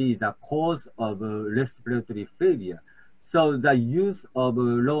 which may be the cause of respiratory failure. So the use of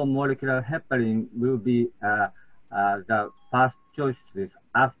low molecular heparin will be the first choices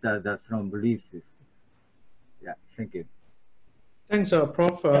after the thrombolysis. Yeah, thank you. Thanks,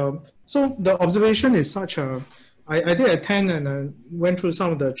 Prof. So the observation is such a, I did attend and went through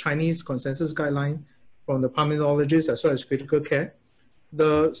some of the Chinese consensus guideline from the pulmonologists as well as critical care.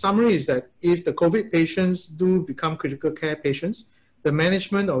 The summary is that if the COVID patients do become critical care patients, the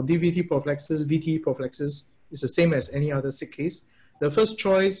management of DVT prophylaxis, VTE prophylaxis is the same as any other sick case. The first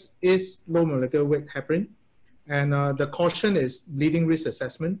choice is low molecular weight heparin, and the caution is bleeding risk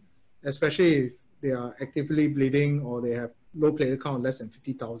assessment, especially if they are actively bleeding or they have low platelet count less than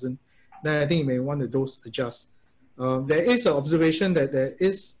 50,000, then I think you may want to dose adjust. There is an observation that there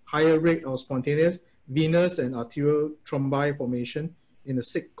is higher rate of spontaneous venous and arterial thrombi formation in the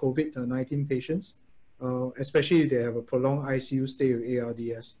sick COVID-19 patients, especially if they have a prolonged ICU stay with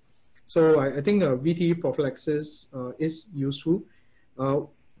ARDS. So I think VTE prophylaxis is useful.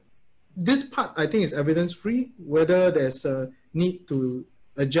 This part I think is evidence-free. Whether there's a need to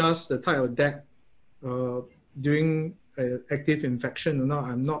adjust the type of DAC during active infection or not,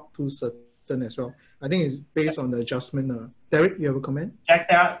 I'm not too certain as well. I think it's based on the adjustment. Derek, you have a comment? Jack,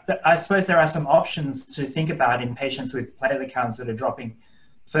 I suppose there are some options to think about in patients with platelet counts that are dropping.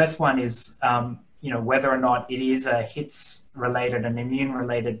 First one is, whether or not it is a HITS-related, an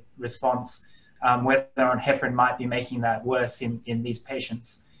immune-related response, whether or not heparin might be making that worse in these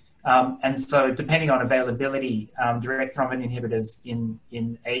patients. And so depending on availability, direct thrombin inhibitors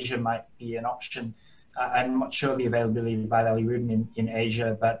in Asia might be an option. I'm not sure the availability of bivalirudin in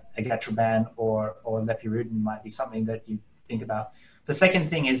Asia, but agatroban or lepirudin might be something that you think about. The second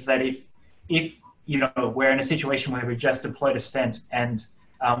thing is that if we're in a situation where we've just deployed a stent and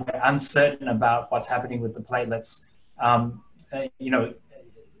we're uncertain about what's happening with the platelets,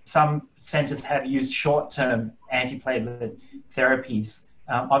 some centers have used short-term antiplatelet therapies.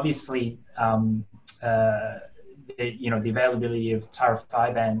 Obviously, the availability of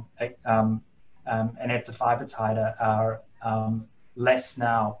tirofiban and eptifibatide are less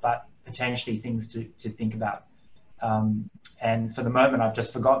now, but potentially things to think about. And for the moment, I've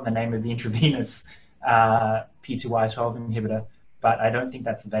just forgotten the name of the intravenous P2Y12 inhibitor, but I don't think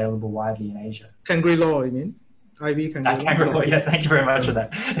that's available widely in Asia. Cangrelor, you mean? IV Cangrelor. Cangrelor, yeah, thank you very much for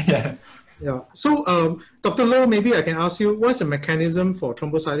that. Yeah. Yeah. So, Dr. Loh, maybe I can ask you, what's the mechanism for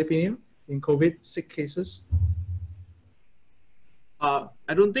thrombocytopenia in COVID sick cases? I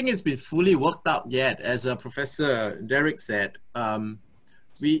don't think it's been fully worked out yet. As Professor Derek said,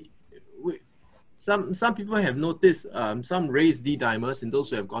 some people have noticed some raised D-dimers in those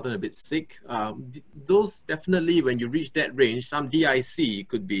who have gotten a bit sick. Those definitely, when you reach that range, some DIC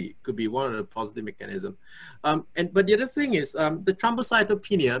could be one of the positive mechanism. But the other thing is the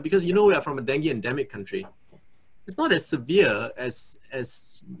thrombocytopenia, because we are from a dengue endemic country. It's not as severe as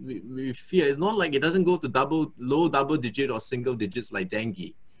we fear. It's not like it doesn't go to low double digit or single digits like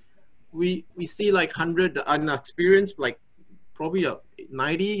dengue. We see like 100 unexperienced, like probably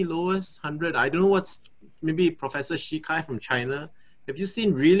 90 lowest, 100. I don't know what's, maybe Professor Shikai from China. Have you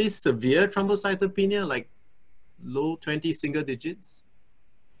seen really severe thrombocytopenia, like low 20 single digits?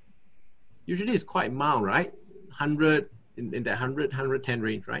 Usually it's quite mild, right? 100, in that 100, 110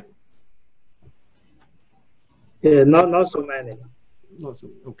 range, right? Yeah, not so many. Not so,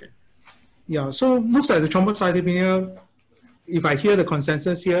 okay. Yeah, so looks like the thrombocytopenia, if I hear the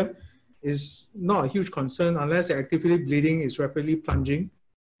consensus here, is not a huge concern unless the actively bleeding is rapidly plunging.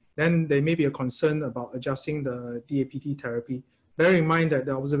 Then there may be a concern about adjusting the DAPT therapy. Bear in mind that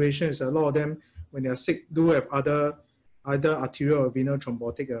the observation is a lot of them, when they are sick, do have either arterial or venous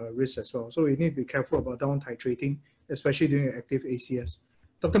thrombotic risk as well. So we need to be careful about down titrating, especially during active ACS.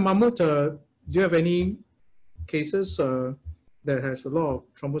 Dr. Mahmood, do you have any cases that has a lot of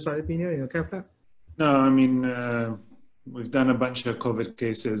thrombocytopenia in your cath lab? No, I mean, we've done a bunch of COVID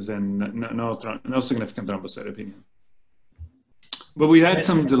cases and no significant thrombocytopenia. But we had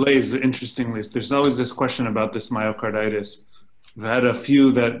some delays, interestingly. There's always this question about this myocarditis. We've had a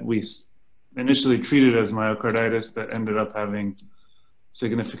few that we initially treated as myocarditis that ended up having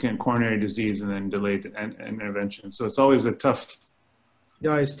significant coronary disease and then delayed intervention. So it's always a tough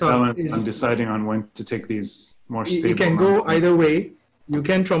balance on deciding on when to take these more stable. You can go either way. You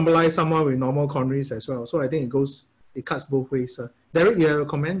can thrombolize someone with normal coronaries as well. So I think it cuts both ways. Derek, you have a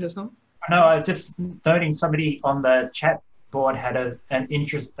comment just now? No, I was just noting somebody on the chat board had an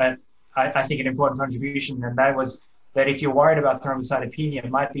interest, I think an important contribution, and that was that if you're worried about thrombocytopenia, it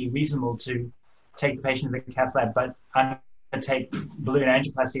might be reasonable to take the patient to the cath lab, but take balloon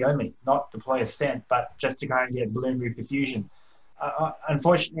angioplasty only, not deploy a stent, but just to go and get balloon reperfusion.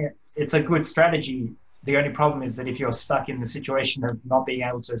 Unfortunately, it's a good strategy. The only problem is that if you're stuck in the situation of not being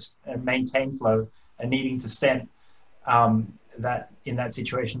able to maintain flow and needing to stent, that in that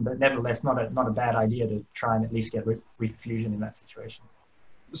situation, but nevertheless, not a bad idea to try and at least get reperfusion in that situation.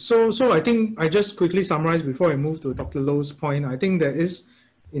 So I think I just quickly summarize before I move to Dr. Lowe's point. I think there is,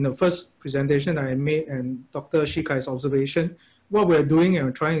 in the first presentation I made and Dr. Shikai's observation, what we're doing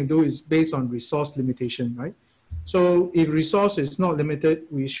and trying to do is based on resource limitation, right? So if resource is not limited,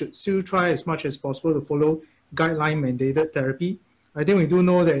 we should still try as much as possible to follow guideline mandated therapy. I think we do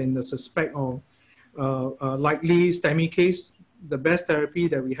know that in the suspect of likely STEMI case, the best therapy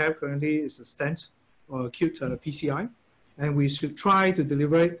that we have currently is a stent or acute PCI. And we should try to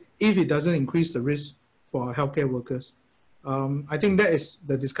deliver it if it doesn't increase the risk for our healthcare workers. I think that is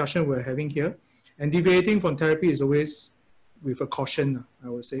the discussion we're having here. And deviating from therapy is always with a caution, I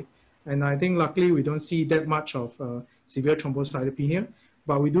would say. And I think luckily we don't see that much of severe thrombocytopenia,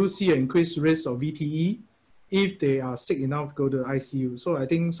 but we do see an increased risk of VTE if they are sick enough to go to the ICU. So I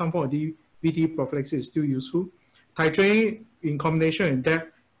think some form of VTE prophylaxis is still useful. Titrating in combination with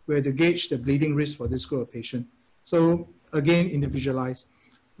that, we have to gauge the bleeding risk for this group of patients. So again, individualized.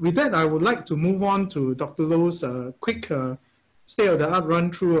 With that, I would like to move on to Dr. Lowe's quick state-of-the-art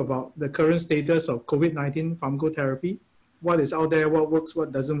run-through about the current status of COVID-19 pharmacotherapy, what is out there, what works,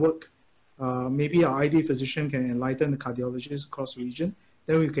 what doesn't work. Maybe our ID physician can enlighten the cardiologists across the region.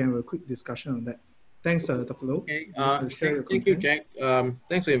 Then we can have a quick discussion on that. Thanks, Dr. Lowe. Okay, thank you, Jack.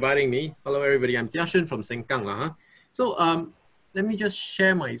 Thanks for inviting me. Hello, everybody. I'm Jia Shun from Sengkang. So let me just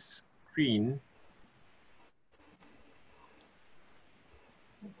share my screen.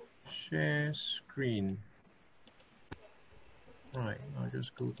 Share screen. Right, I'll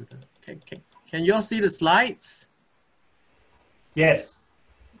just go to the, can you all see the slides? Yes.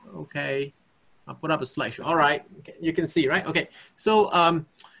 Okay, I'll put up a slideshow. All right, okay. You can see, right? Okay, so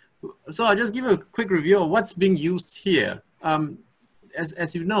so I'll just give a quick review of what's being used here.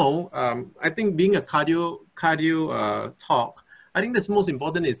 As you know, I think being a cardio talk, I think that's most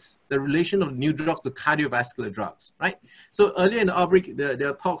important. It's the relation of new drugs to cardiovascular drugs, right? So earlier in the outbreak, there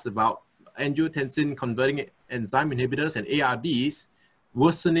are talks about angiotensin converting enzyme inhibitors and ARBs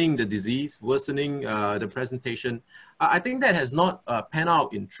worsening the disease, worsening the presentation. I think that has not panned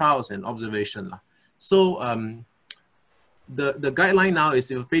out in trials and observation. So the guideline now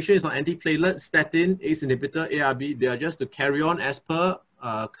is if a patient is on antiplatelet, statin, ACE inhibitor, ARB, they are just to carry on as per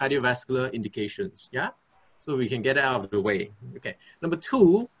cardiovascular indications, yeah? So we can get it out of the way. Okay. Number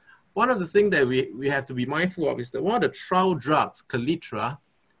two, one of the things that we have to be mindful of is that one of the trial drugs, Kaletra,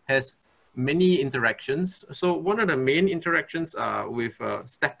 has many interactions. So one of the main interactions are with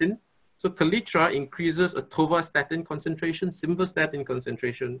statin. So Kaletra increases atorvastatin concentration, simvastatin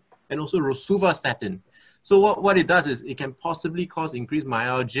concentration, and also rosuvastatin. So what it does is it can possibly cause increased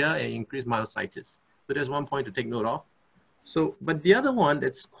myalgia and increased myositis. So there's one point to take note of. So, but the other one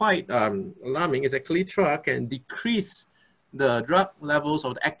that's quite alarming is that Kaletra can decrease the drug levels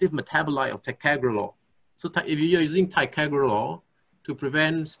of the active metabolite of ticagrelor. So if you're using ticagrelor to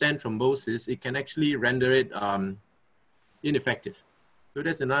prevent stent thrombosis, it can actually render it ineffective. So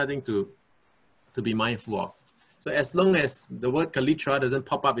that's another thing to be mindful of. So as long as the word Kaletra doesn't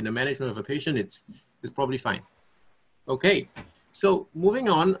pop up in the management of a patient, it's probably fine. Okay, so moving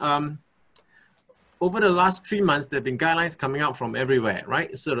on. Over the last 3 months, there have been guidelines coming out from everywhere,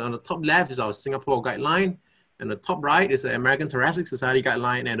 right? So on the top left is our Singapore guideline, and the top right is the American Thoracic Society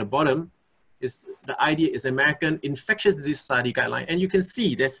guideline, and the bottom is the idea is American Infectious Disease Society guideline. And you can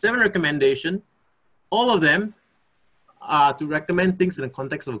see there's 7 recommendations. All of them are to recommend things in the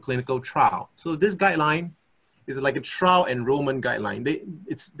context of a clinical trial. So this guideline is like a trial enrollment guideline.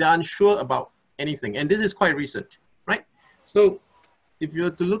 They're unsure about anything, and this is quite recent, right? So if you were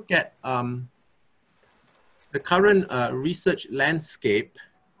to look at the current research landscape,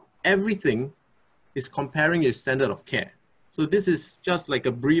 everything is comparing your standard of care. So this is just like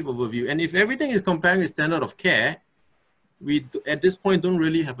a brief overview. And if everything is comparing your standard of care, we at this point don't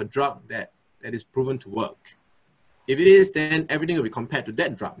really have a drug that is proven to work. If it is, then everything will be compared to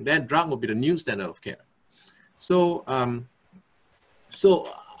that drug. That drug will be the new standard of care. So,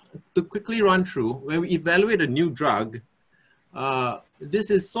 to quickly run through, when we evaluate a new drug, this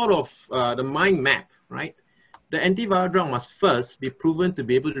is sort of the mind map, right? The antiviral drug must first be proven to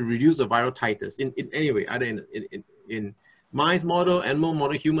be able to reduce the viral titers in any way, either in mice model, animal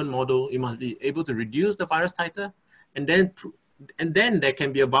model, human model. You must be able to reduce the virus titer, and then there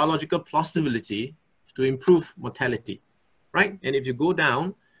can be a biological plausibility to improve mortality, right? And if you go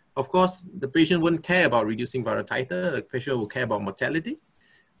down, Of course, the patient wouldn't care about reducing viral titer. The patient will care about mortality.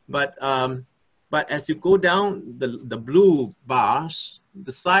 But as you go down the blue bars,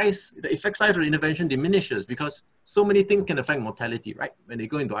 the effect size of the intervention diminishes because so many things can affect mortality, right? When they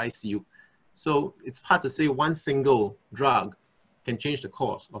go into ICU. So it's hard to say one single drug can change the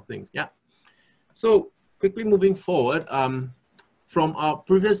course of things, yeah? So quickly moving forward, from our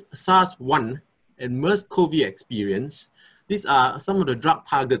previous SARS-1 and MERS-CoV experience, these are some of the drug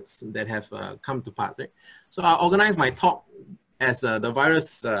targets that have come to pass, right? So I organized my talk as the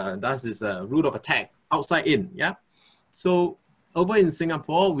virus does this route of attack, outside in, yeah? So over in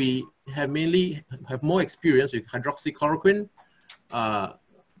Singapore, we have mainly more experience with hydroxychloroquine,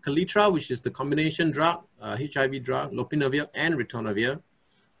 Kaletra, which is the combination drug, HIV drug, lopinavir and ritonavir,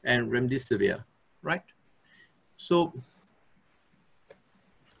 and remdesivir, right? So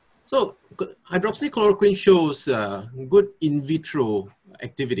hydroxychloroquine shows good in vitro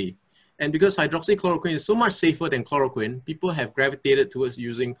activity. And because hydroxychloroquine is so much safer than chloroquine, people have gravitated towards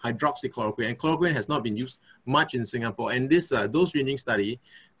using hydroxychloroquine. And chloroquine has not been used much in Singapore. And this dose-ranging study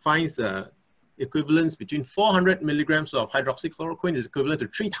finds equivalence between 400 milligrams of hydroxychloroquine is equivalent to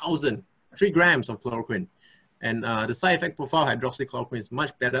 3 grams of chloroquine. And the side effect profile of hydroxychloroquine is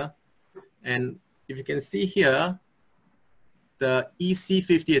much better. And if you can see here, the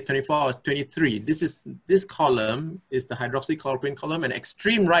EC50 at 24 hours 23. This column is the hydroxychloroquine column, and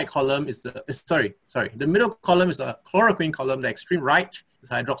extreme right column is the the middle column is the chloroquine column. The extreme right is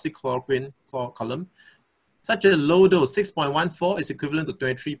hydroxychloroquine column. Such a low dose, 6.14, is equivalent to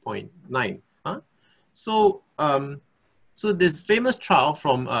 23.9. Huh? So this famous trial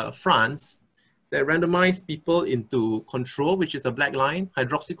from France that randomized people into control, which is the black line,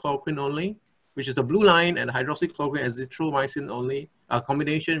 hydroxychloroquine only, which is the blue line, and hydroxychloroquine azithromycin only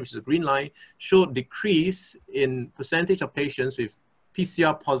combination, which is the green line, showed decrease in percentage of patients with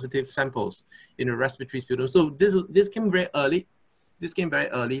PCR positive samples in the respiratory sputum. So this came very early.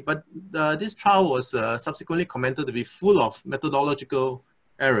 But this trial was subsequently commented to be full of methodological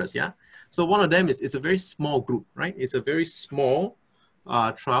errors. Yeah. So one of them is it's a very small group, right? It's a very small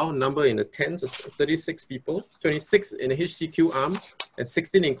trial, number in the tens of 36 people, 26 in the HCQ arm, and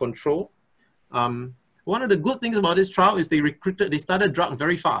 16 in control. One of the good things about this trial is they started drug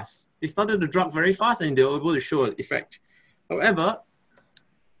very fast. They started the drug very fast and they were able to show an effect. However,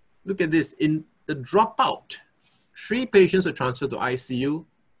 look at this. In the dropout, 3 patients were transferred to ICU,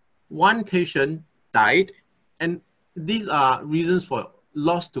 1 patient died, and these are reasons for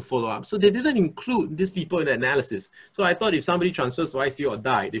loss to follow-up. So they didn't include these people in the analysis. So I thought if somebody transfers to ICU or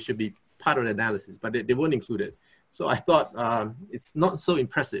die, they should be part of the analysis, but they weren't included. So I thought it's not so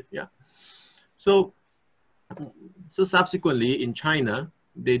impressive, yeah. So subsequently in China,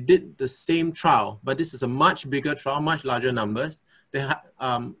 they did the same trial, but this is a much bigger trial, much larger numbers. They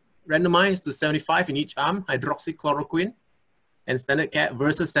randomized to 75 in each arm, hydroxychloroquine and standard care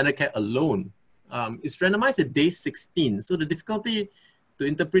versus standard care alone. It's randomized at day 16. So the difficulty to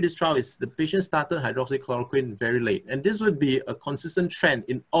interpret this trial is the patient started hydroxychloroquine very late. And this would be a consistent trend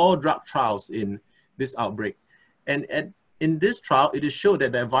in all drug trials in this outbreak. And in this trial, it is showed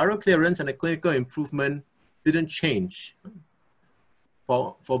that the viral clearance and the clinical improvement didn't change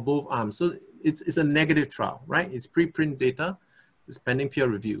for both arms. So it's a negative trial, right? It's preprint data, it's pending peer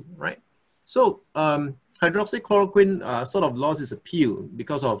review, right? So hydroxychloroquine sort of lost its appeal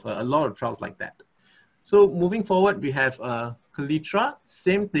because of a lot of trials like that. So moving forward, we have Kaletra,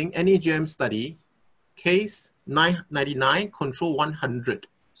 same thing, NEJM study, case 999, control 100.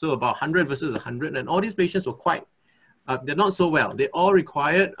 So about 100 versus 100, and all these patients were quite they're not so well. They all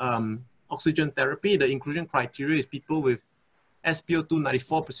required oxygen therapy. The inclusion criteria is people with SpO2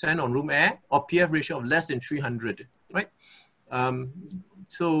 94% on room air or PF ratio of less than 300, right?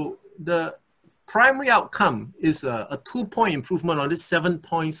 So the primary outcome is a 2-point improvement on this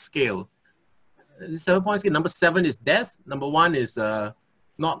 7-point scale. This 7-point scale, number 7 is death. Number 1 is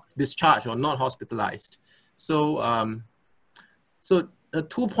not discharged or not hospitalized. So, so a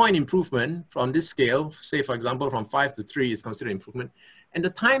 2-point improvement from this scale, say for example, from 5 to 3 is considered improvement. And the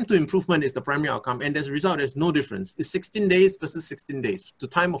time to improvement is the primary outcome. And as a result, there's no difference. It's 16 days versus 16 days to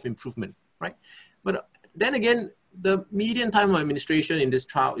time of improvement, right? But then again, the median time of administration in this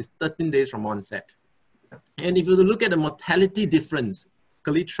trial is 13 days from onset. And if you look at the mortality difference,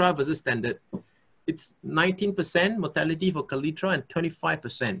 Kaletra versus standard, it's 19% mortality for Kaletra and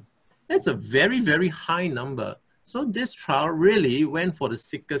 25%. That's a very, very high number. So this trial really went for the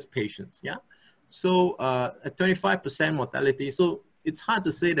sickest patients, yeah? So at 25% mortality, so it's hard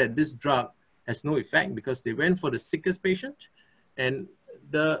to say that this drug has no effect because they went for the sickest patient and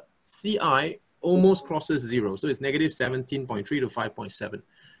the CI almost crosses 0. So it's negative 17.3 to 5.7.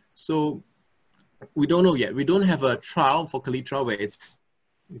 So we don't know yet. We don't have a trial for Kaletra where it's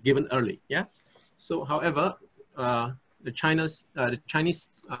given early. Yeah. So, however, the Chinese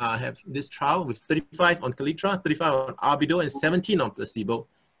have this trial with 35 on Kaletra, 35 on Arbido, and 17 on placebo.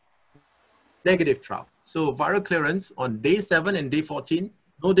 Negative trial. So viral clearance on day 7 and day 14,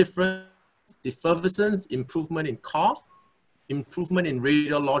 no difference. Effervescence, improvement in cough, improvement in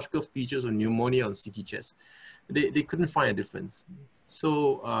radiological features of pneumonia on CT chest. They couldn't find a difference.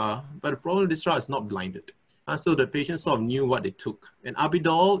 So, but the problem with this trial is not blinded. So the patients sort of knew what they took. And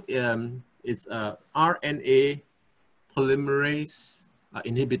Arbidol is a RNA polymerase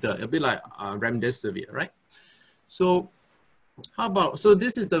inhibitor, a bit like remdesivir, right? So how about, so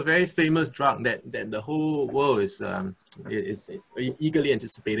this is the very famous drug that the whole world is eagerly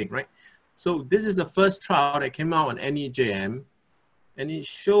anticipating, right? So this is the first trial that came out on NEJM, and it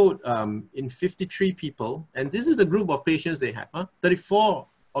showed in 53 people, and this is the group of patients they have. 34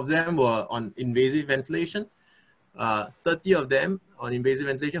 of them were on invasive ventilation, 30 of them on invasive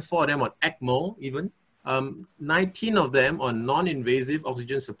ventilation, 4 of them on ECMO even, 19 of them on non-invasive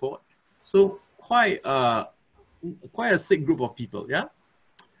oxygen support. So quite a sick group of people, yeah?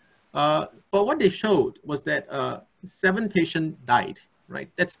 But what they showed was that 7 patients died, right?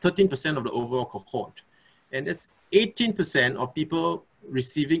 That's 13% of the overall cohort. And that's 18% of people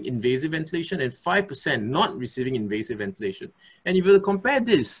receiving invasive ventilation and 5% not receiving invasive ventilation. And if you compare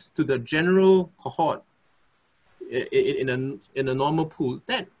this to the general cohort in a normal pool,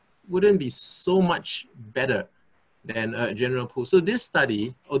 that wouldn't be so much better than a general pool. So this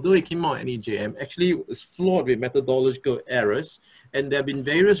study, although it came out at NEJM, actually was flawed with methodological errors, and there have been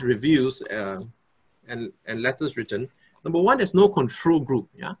various reviews and letters written. Number one, there's no control group.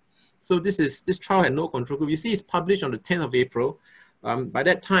 Yeah, so this trial had no control group. You see, it's published on the 10th of April. By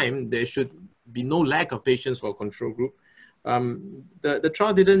that time, there should be no lack of patients for a control group. The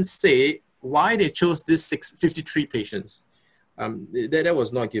trial didn't say why they chose this 53 patients. That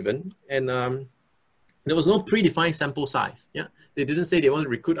was not given, and there was no predefined sample size. Yeah, they didn't say they want to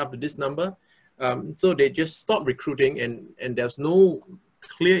recruit up to this number, so they just stopped recruiting, and there's no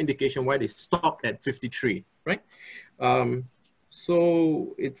clear indication why they stopped at 53. Right.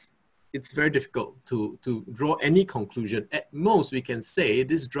 So it's very difficult to draw any conclusion. At most, we can say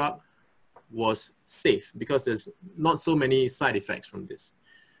this drug was safe because there's not so many side effects from this.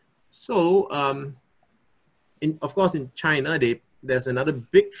 So, of course, in China, there's another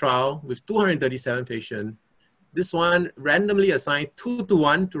big trial with 237 patients. This one randomly assigned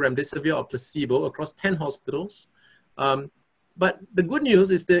 2-to-1 to remdesivir or placebo across 10 hospitals. But the good news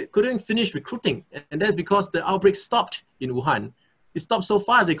is they couldn't finish recruiting, and that's because the outbreak stopped in Wuhan. It stopped so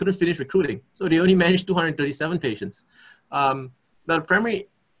fast they couldn't finish recruiting, so they only managed 237 patients. The primary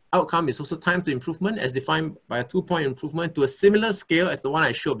outcome is also time to improvement, as defined by a 2-point improvement to a similar scale as the one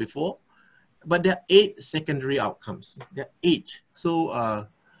I showed before. But there are 8 secondary outcomes. There are 8. So,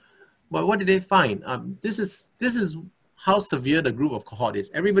 but what did they find? This is how severe the group of cohort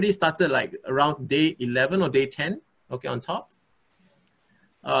is. Everybody started like around day 11 or day 10. Okay, on top.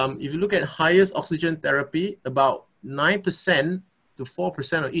 If you look at highest oxygen therapy, about 9% to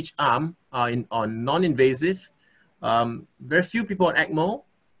 4% of each arm are on non-invasive. Very few people on ECMO,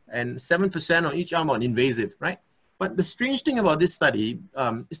 and 7% on each arm on invasive, right? But the strange thing about this study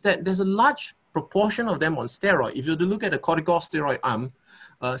is that there's a large proportion of them on steroid. If you look at the corticosteroid arm,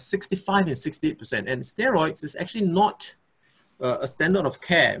 65 and 68%. And steroids is actually not a standard of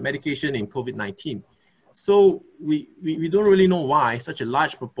care medication in COVID-19. So we don't really know why such a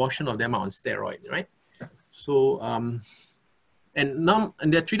large proportion of them are on steroids, right? So, and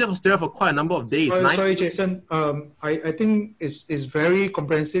they're treated for steroid for quite a number of days. Sorry, Jason. I think it's very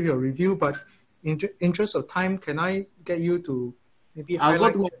comprehensive, your review, but in interest of time, can I get you to maybe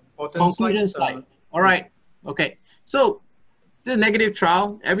highlight the important conclusion slide? All right. Okay. So this is a negative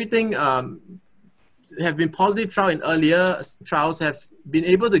trial. Everything have been positive trial in earlier trials have been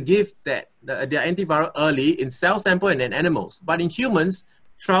able to give their antiviral early in cell sample and in animals, but in humans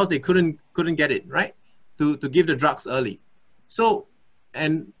trials they couldn't get it right to give the drugs early. So,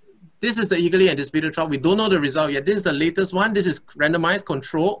 and this is the eagerly anticipated trial. We don't know the result yet. This is the latest one. This is randomized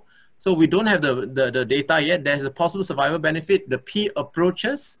control. So we don't have the data yet. There's a possible survival benefit. The P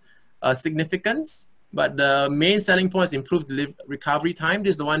approaches significance, but the main selling point is improved recovery time.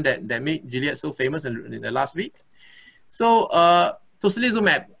 This is the one that made Gilead so famous in the last week. So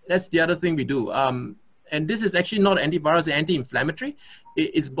tocilizumab, that's the other thing we do. And this is actually not antiviral, it's anti-inflammatory.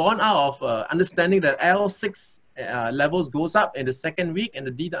 It's born out of understanding that IL-6 levels goes up in the second week, and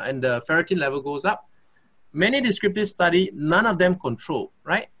the ferritin level goes up. Many descriptive study, none of them control,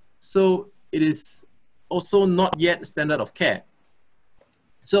 right? So it is also not yet standard of care.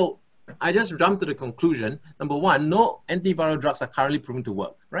 So I just jump to the conclusion. Number one, no antiviral drugs are currently proven to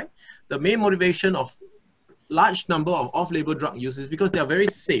work, right? The main motivation of large number of off-label drug use is because they are very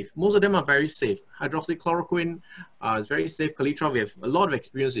safe. Most of them are very safe. Hydroxychloroquine is very safe. Kaletra, we have a lot of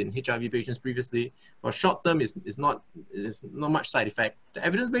experience in HIV patients previously. For short term, is not much side effect. The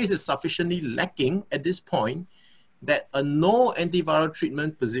evidence base is sufficiently lacking at this point that a no antiviral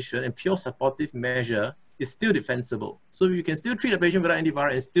treatment position and pure supportive measure is still defensible. So you can still treat a patient without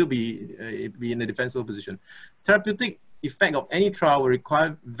antiviral and still be in a defensible position. Therapeutic effect of any trial will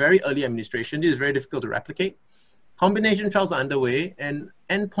require very early administration. This is very difficult to replicate. Combination trials are underway, and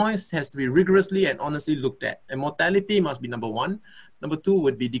endpoints has to be rigorously and honestly looked at. And mortality must be number one. Number two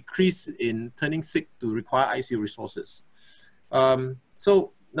would be decrease in turning sick to require ICU resources.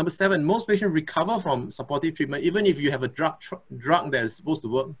 So number seven, most patients recover from supportive treatment, even if you have a drug that is supposed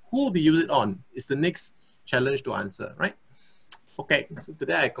to work. Who to use it on is the next challenge to answer, right? Okay, so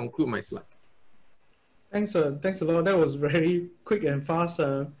today I conclude my slide. Thanks a lot. That was very quick and fast,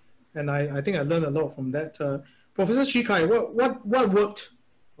 and I think I learned a lot from that. Professor Shikai, what worked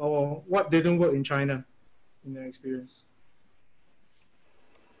or what didn't work in China in your experience?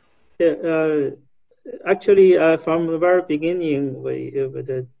 Yeah, actually, from the very beginning,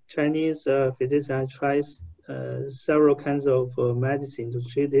 the Chinese physician tried several kinds of medicine to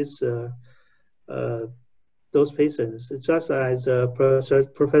treat those patients. Just as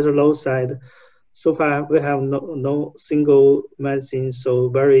Professor Low said, so far we have no single medicine so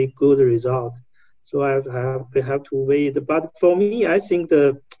very good result. So we have to wait. But for me, I think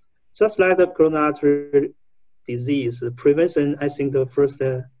just like the coronary disease, prevention, I think the first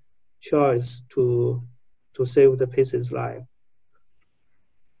choice to save the patient's life.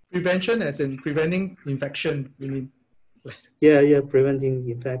 Prevention as in preventing infection, you mean? Yeah, preventing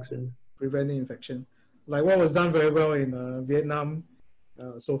infection. Preventing infection. Like what was done very well in Vietnam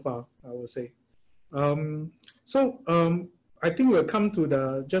so far, I would say. I think we'll come to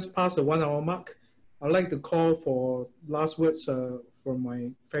just past the 1 hour mark. I'd like to call for last words from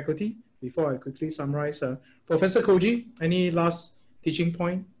my faculty before I quickly summarize. Professor Koji, any last teaching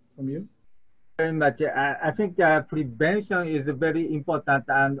point from you? Very much. I think prevention is very important,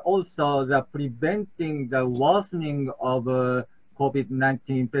 and also the preventing the worsening of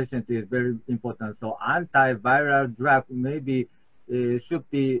COVID-19 patients is very important. So antiviral drug maybe should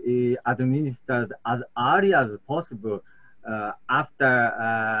be administered as early as possible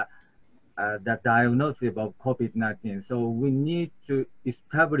after the diagnosis of COVID-19. So we need to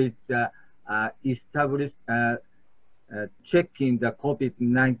establish checking the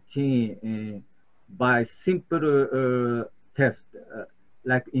COVID-19 by simple test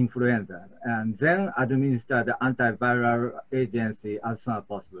like influenza, and then administer the antiviral agency as soon as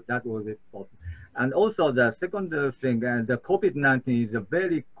possible. That was important. And also the second thing, the COVID-19 is a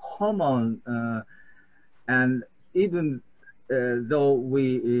very common, and even though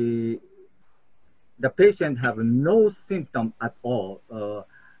the patient have no symptom at all,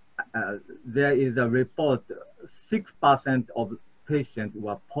 there is a report 6% of patients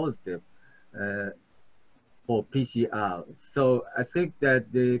were positive for PCR. So I think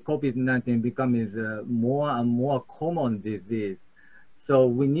that the COVID-19 becomes more and more common disease. So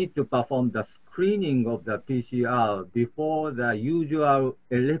we need to perform the screening of the PCR before the usual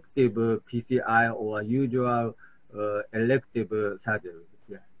elective PCI or usual elective surgery.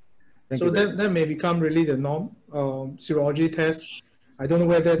 Yes. So that may become really the norm. Serology tests, I don't know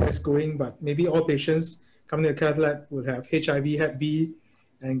whether that's going, but maybe all patients coming to the cath lab would have HIV, Hep B,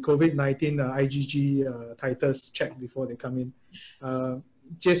 and COVID-19 IgG titers checked before they come in.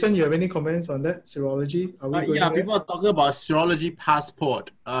 Jason, you have any comments on that, serology? Yeah, people are talking about serology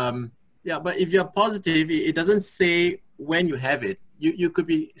passport. Yeah, but if you're positive, it doesn't say when you have it. You could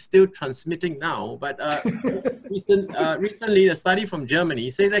be still transmitting now, but recently a study from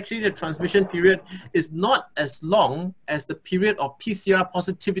Germany says actually the transmission period is not as long as the period of PCR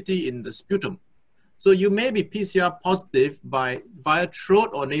positivity in the sputum. So you may be PCR positive via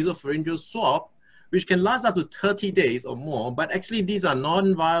throat or nasopharyngeal swab, which can last up to 30 days or more, but actually these are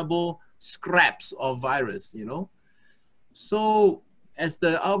non-viable scraps of virus, you know? So as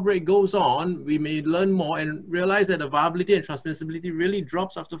the outbreak goes on, we may learn more and realize that the viability and transmissibility really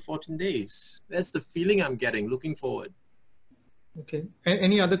drops after 14 days. That's the feeling I'm getting, looking forward. Okay,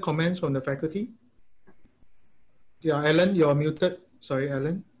 any other comments from the faculty? Yeah, Alan, you're muted. Sorry,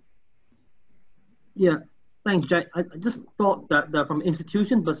 Alan. Yeah, thanks, Jack. I just thought that from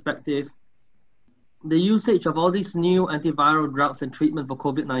institution perspective, the usage of all these new antiviral drugs and treatment for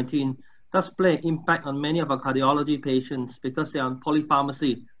COVID-19 does play an impact on many of our cardiology patients because they are on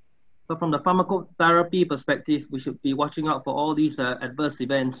polypharmacy. But from the pharmacotherapy perspective, we should be watching out for all these adverse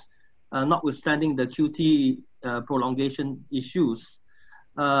events, notwithstanding the QT prolongation issues.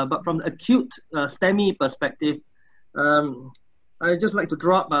 But from the acute STEMI perspective, I'd just like to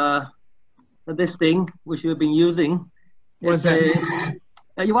drop this thing which we've been using. What's that?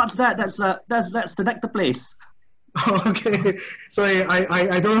 You watch that? That's the nectar place. Okay, sorry,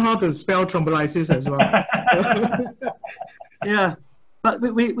 I don't know how to spell thrombolysis as well. Yeah, but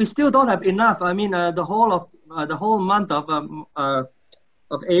we still don't have enough. I mean, the whole month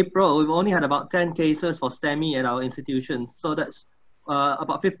of April, we've only had about 10 cases for STEMI at our institution. So that's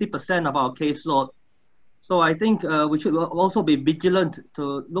about 50% of our caseload. So I think we should also be vigilant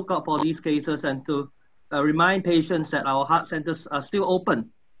to look out for these cases and to remind patients that our heart centers are still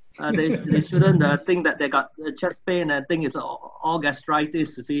open. They shouldn't think that they got chest pain and think it's all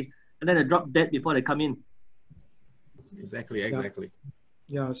gastritis, you see, and then they drop dead before they come in. Exactly.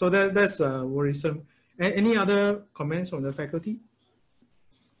 Yeah, so that's worrisome. Any other comments from the faculty?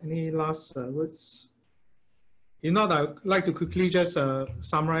 Any last words? If not, I'd like to quickly just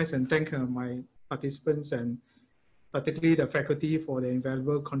summarize and thank my participants and particularly the faculty for their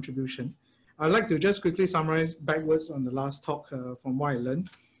invaluable contribution. I'd like to just quickly summarize backwards on the last talk from what I learned.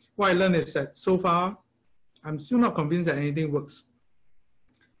 What I learned is that so far, I'm still not convinced that anything works.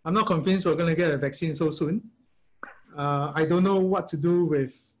 I'm not convinced we're going to get a vaccine so soon. I don't know what to do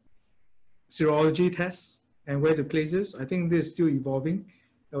with serology tests and where to place this. I think this is still evolving.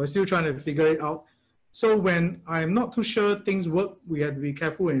 We're still trying to figure it out. So when I'm not too sure things work, we have to be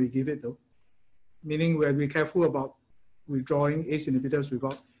careful when we give it though. Meaning we have to be careful about withdrawing ACE inhibitors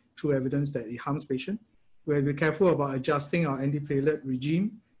without true evidence that it harms patients. We have to be careful about adjusting our antiplatelet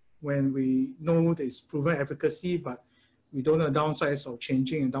regime when we know there's proven efficacy, but we don't know the downsides of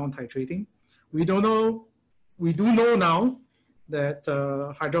changing and down titrating. We do know now that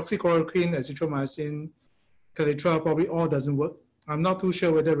hydroxychloroquine, azithromycin, Kaletra probably all doesn't work. I'm not too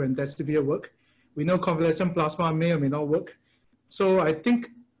sure whether remdesivir work. We know convalescent plasma may or may not work. So I think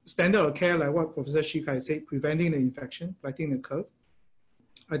standard of care, like what Professor Shikai said, preventing the infection, flattening the curve,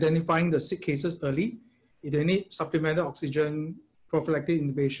 identifying the sick cases early. If they need supplemental oxygen, prophylactic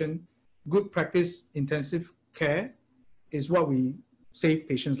intubation, good practice intensive care is what we save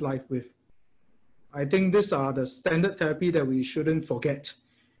patients' life with. I think these are the standard therapy that we shouldn't forget.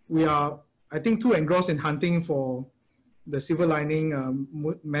 We are, I think, too engrossed in hunting for the silver lining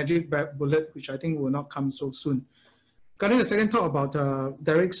magic bullet, which I think will not come so soon. Regarding the second talk about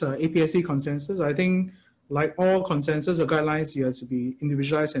Derek's APSC consensus, I think like all consensus or guidelines, you have to be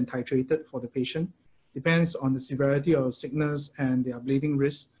individualized and titrated for the patient. Depends on the severity of sickness and their bleeding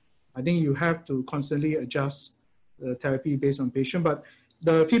risk. I think you have to constantly adjust the therapy based on patient. But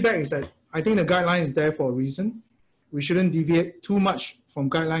the feedback is that I think the guideline is there for a reason. We shouldn't deviate too much from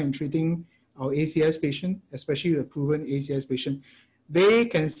guideline in treating our ACS patient, especially the proven ACS patient. They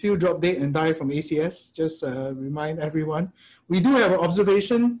can still drop dead and die from ACS, just remind everyone. We do have an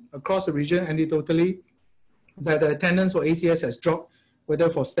observation across the region anecdotally that the attendance for ACS has dropped, whether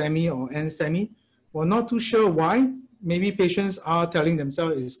for STEMI or N-STEMI. We're not too sure why. Maybe patients are telling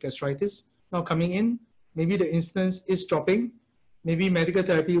themselves it's gastritis not coming in. Maybe the incidence is dropping. Maybe medical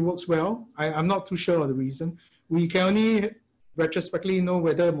therapy works well. I'm not too sure of the reason. We can only retrospectively know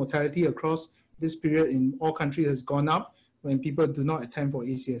whether mortality across this period in all countries has gone up when people do not attend for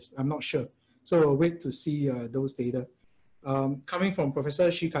ACS. I'm not sure. So we'll wait to see those data. Coming from Professor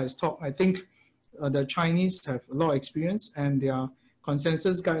Shikai's talk, I think the Chinese have a lot of experience and their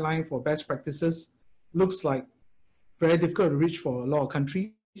consensus guideline for best practices looks like very difficult to reach for a lot of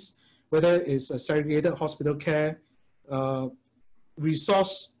countries, whether it's a segregated hospital care,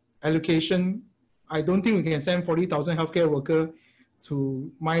 resource allocation. I don't think we can send 40,000 healthcare workers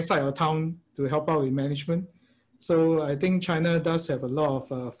to my side of town to help out with management. So I think China does have a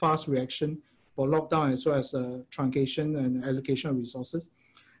lot of fast reaction for lockdown as well as truncation and allocation of resources.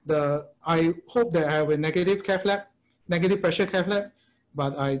 I hope that I have a negative cath lab, negative pressure cath lab,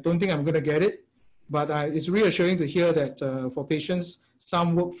 but I don't think I'm going to get it. But it's reassuring to hear that for patients,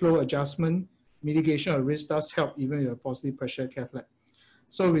 some workflow adjustment, mitigation of risk does help even with a positive pressure cath lab.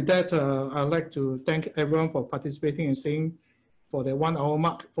 So with that, I'd like to thank everyone for participating and staying for the 1 hour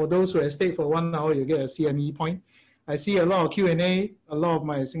mark. For those who have stayed for 1 hour, you get a CME point. I see a lot of Q&A. A lot of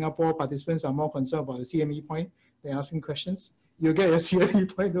my Singapore participants are more concerned about the CME point than asking questions. You get a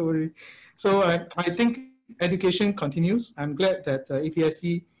CME point, don't worry. So I think education continues. I'm glad that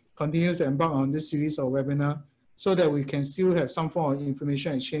APSC continues to embark on this series of webinar so that we can still have some form of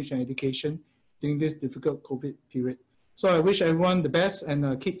information exchange and education during this difficult COVID period. So I wish everyone the best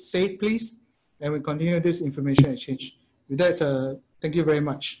and keep safe, please. And we continue this information exchange. With that, thank you very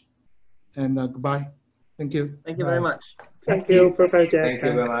much. and goodbye. Thank you. Thank you very much. Thank you, Professor Jack. Thank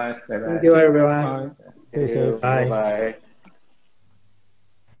you very much. Bye-bye. Thank you, everyone. Bye. Stay safe. Bye. Bye.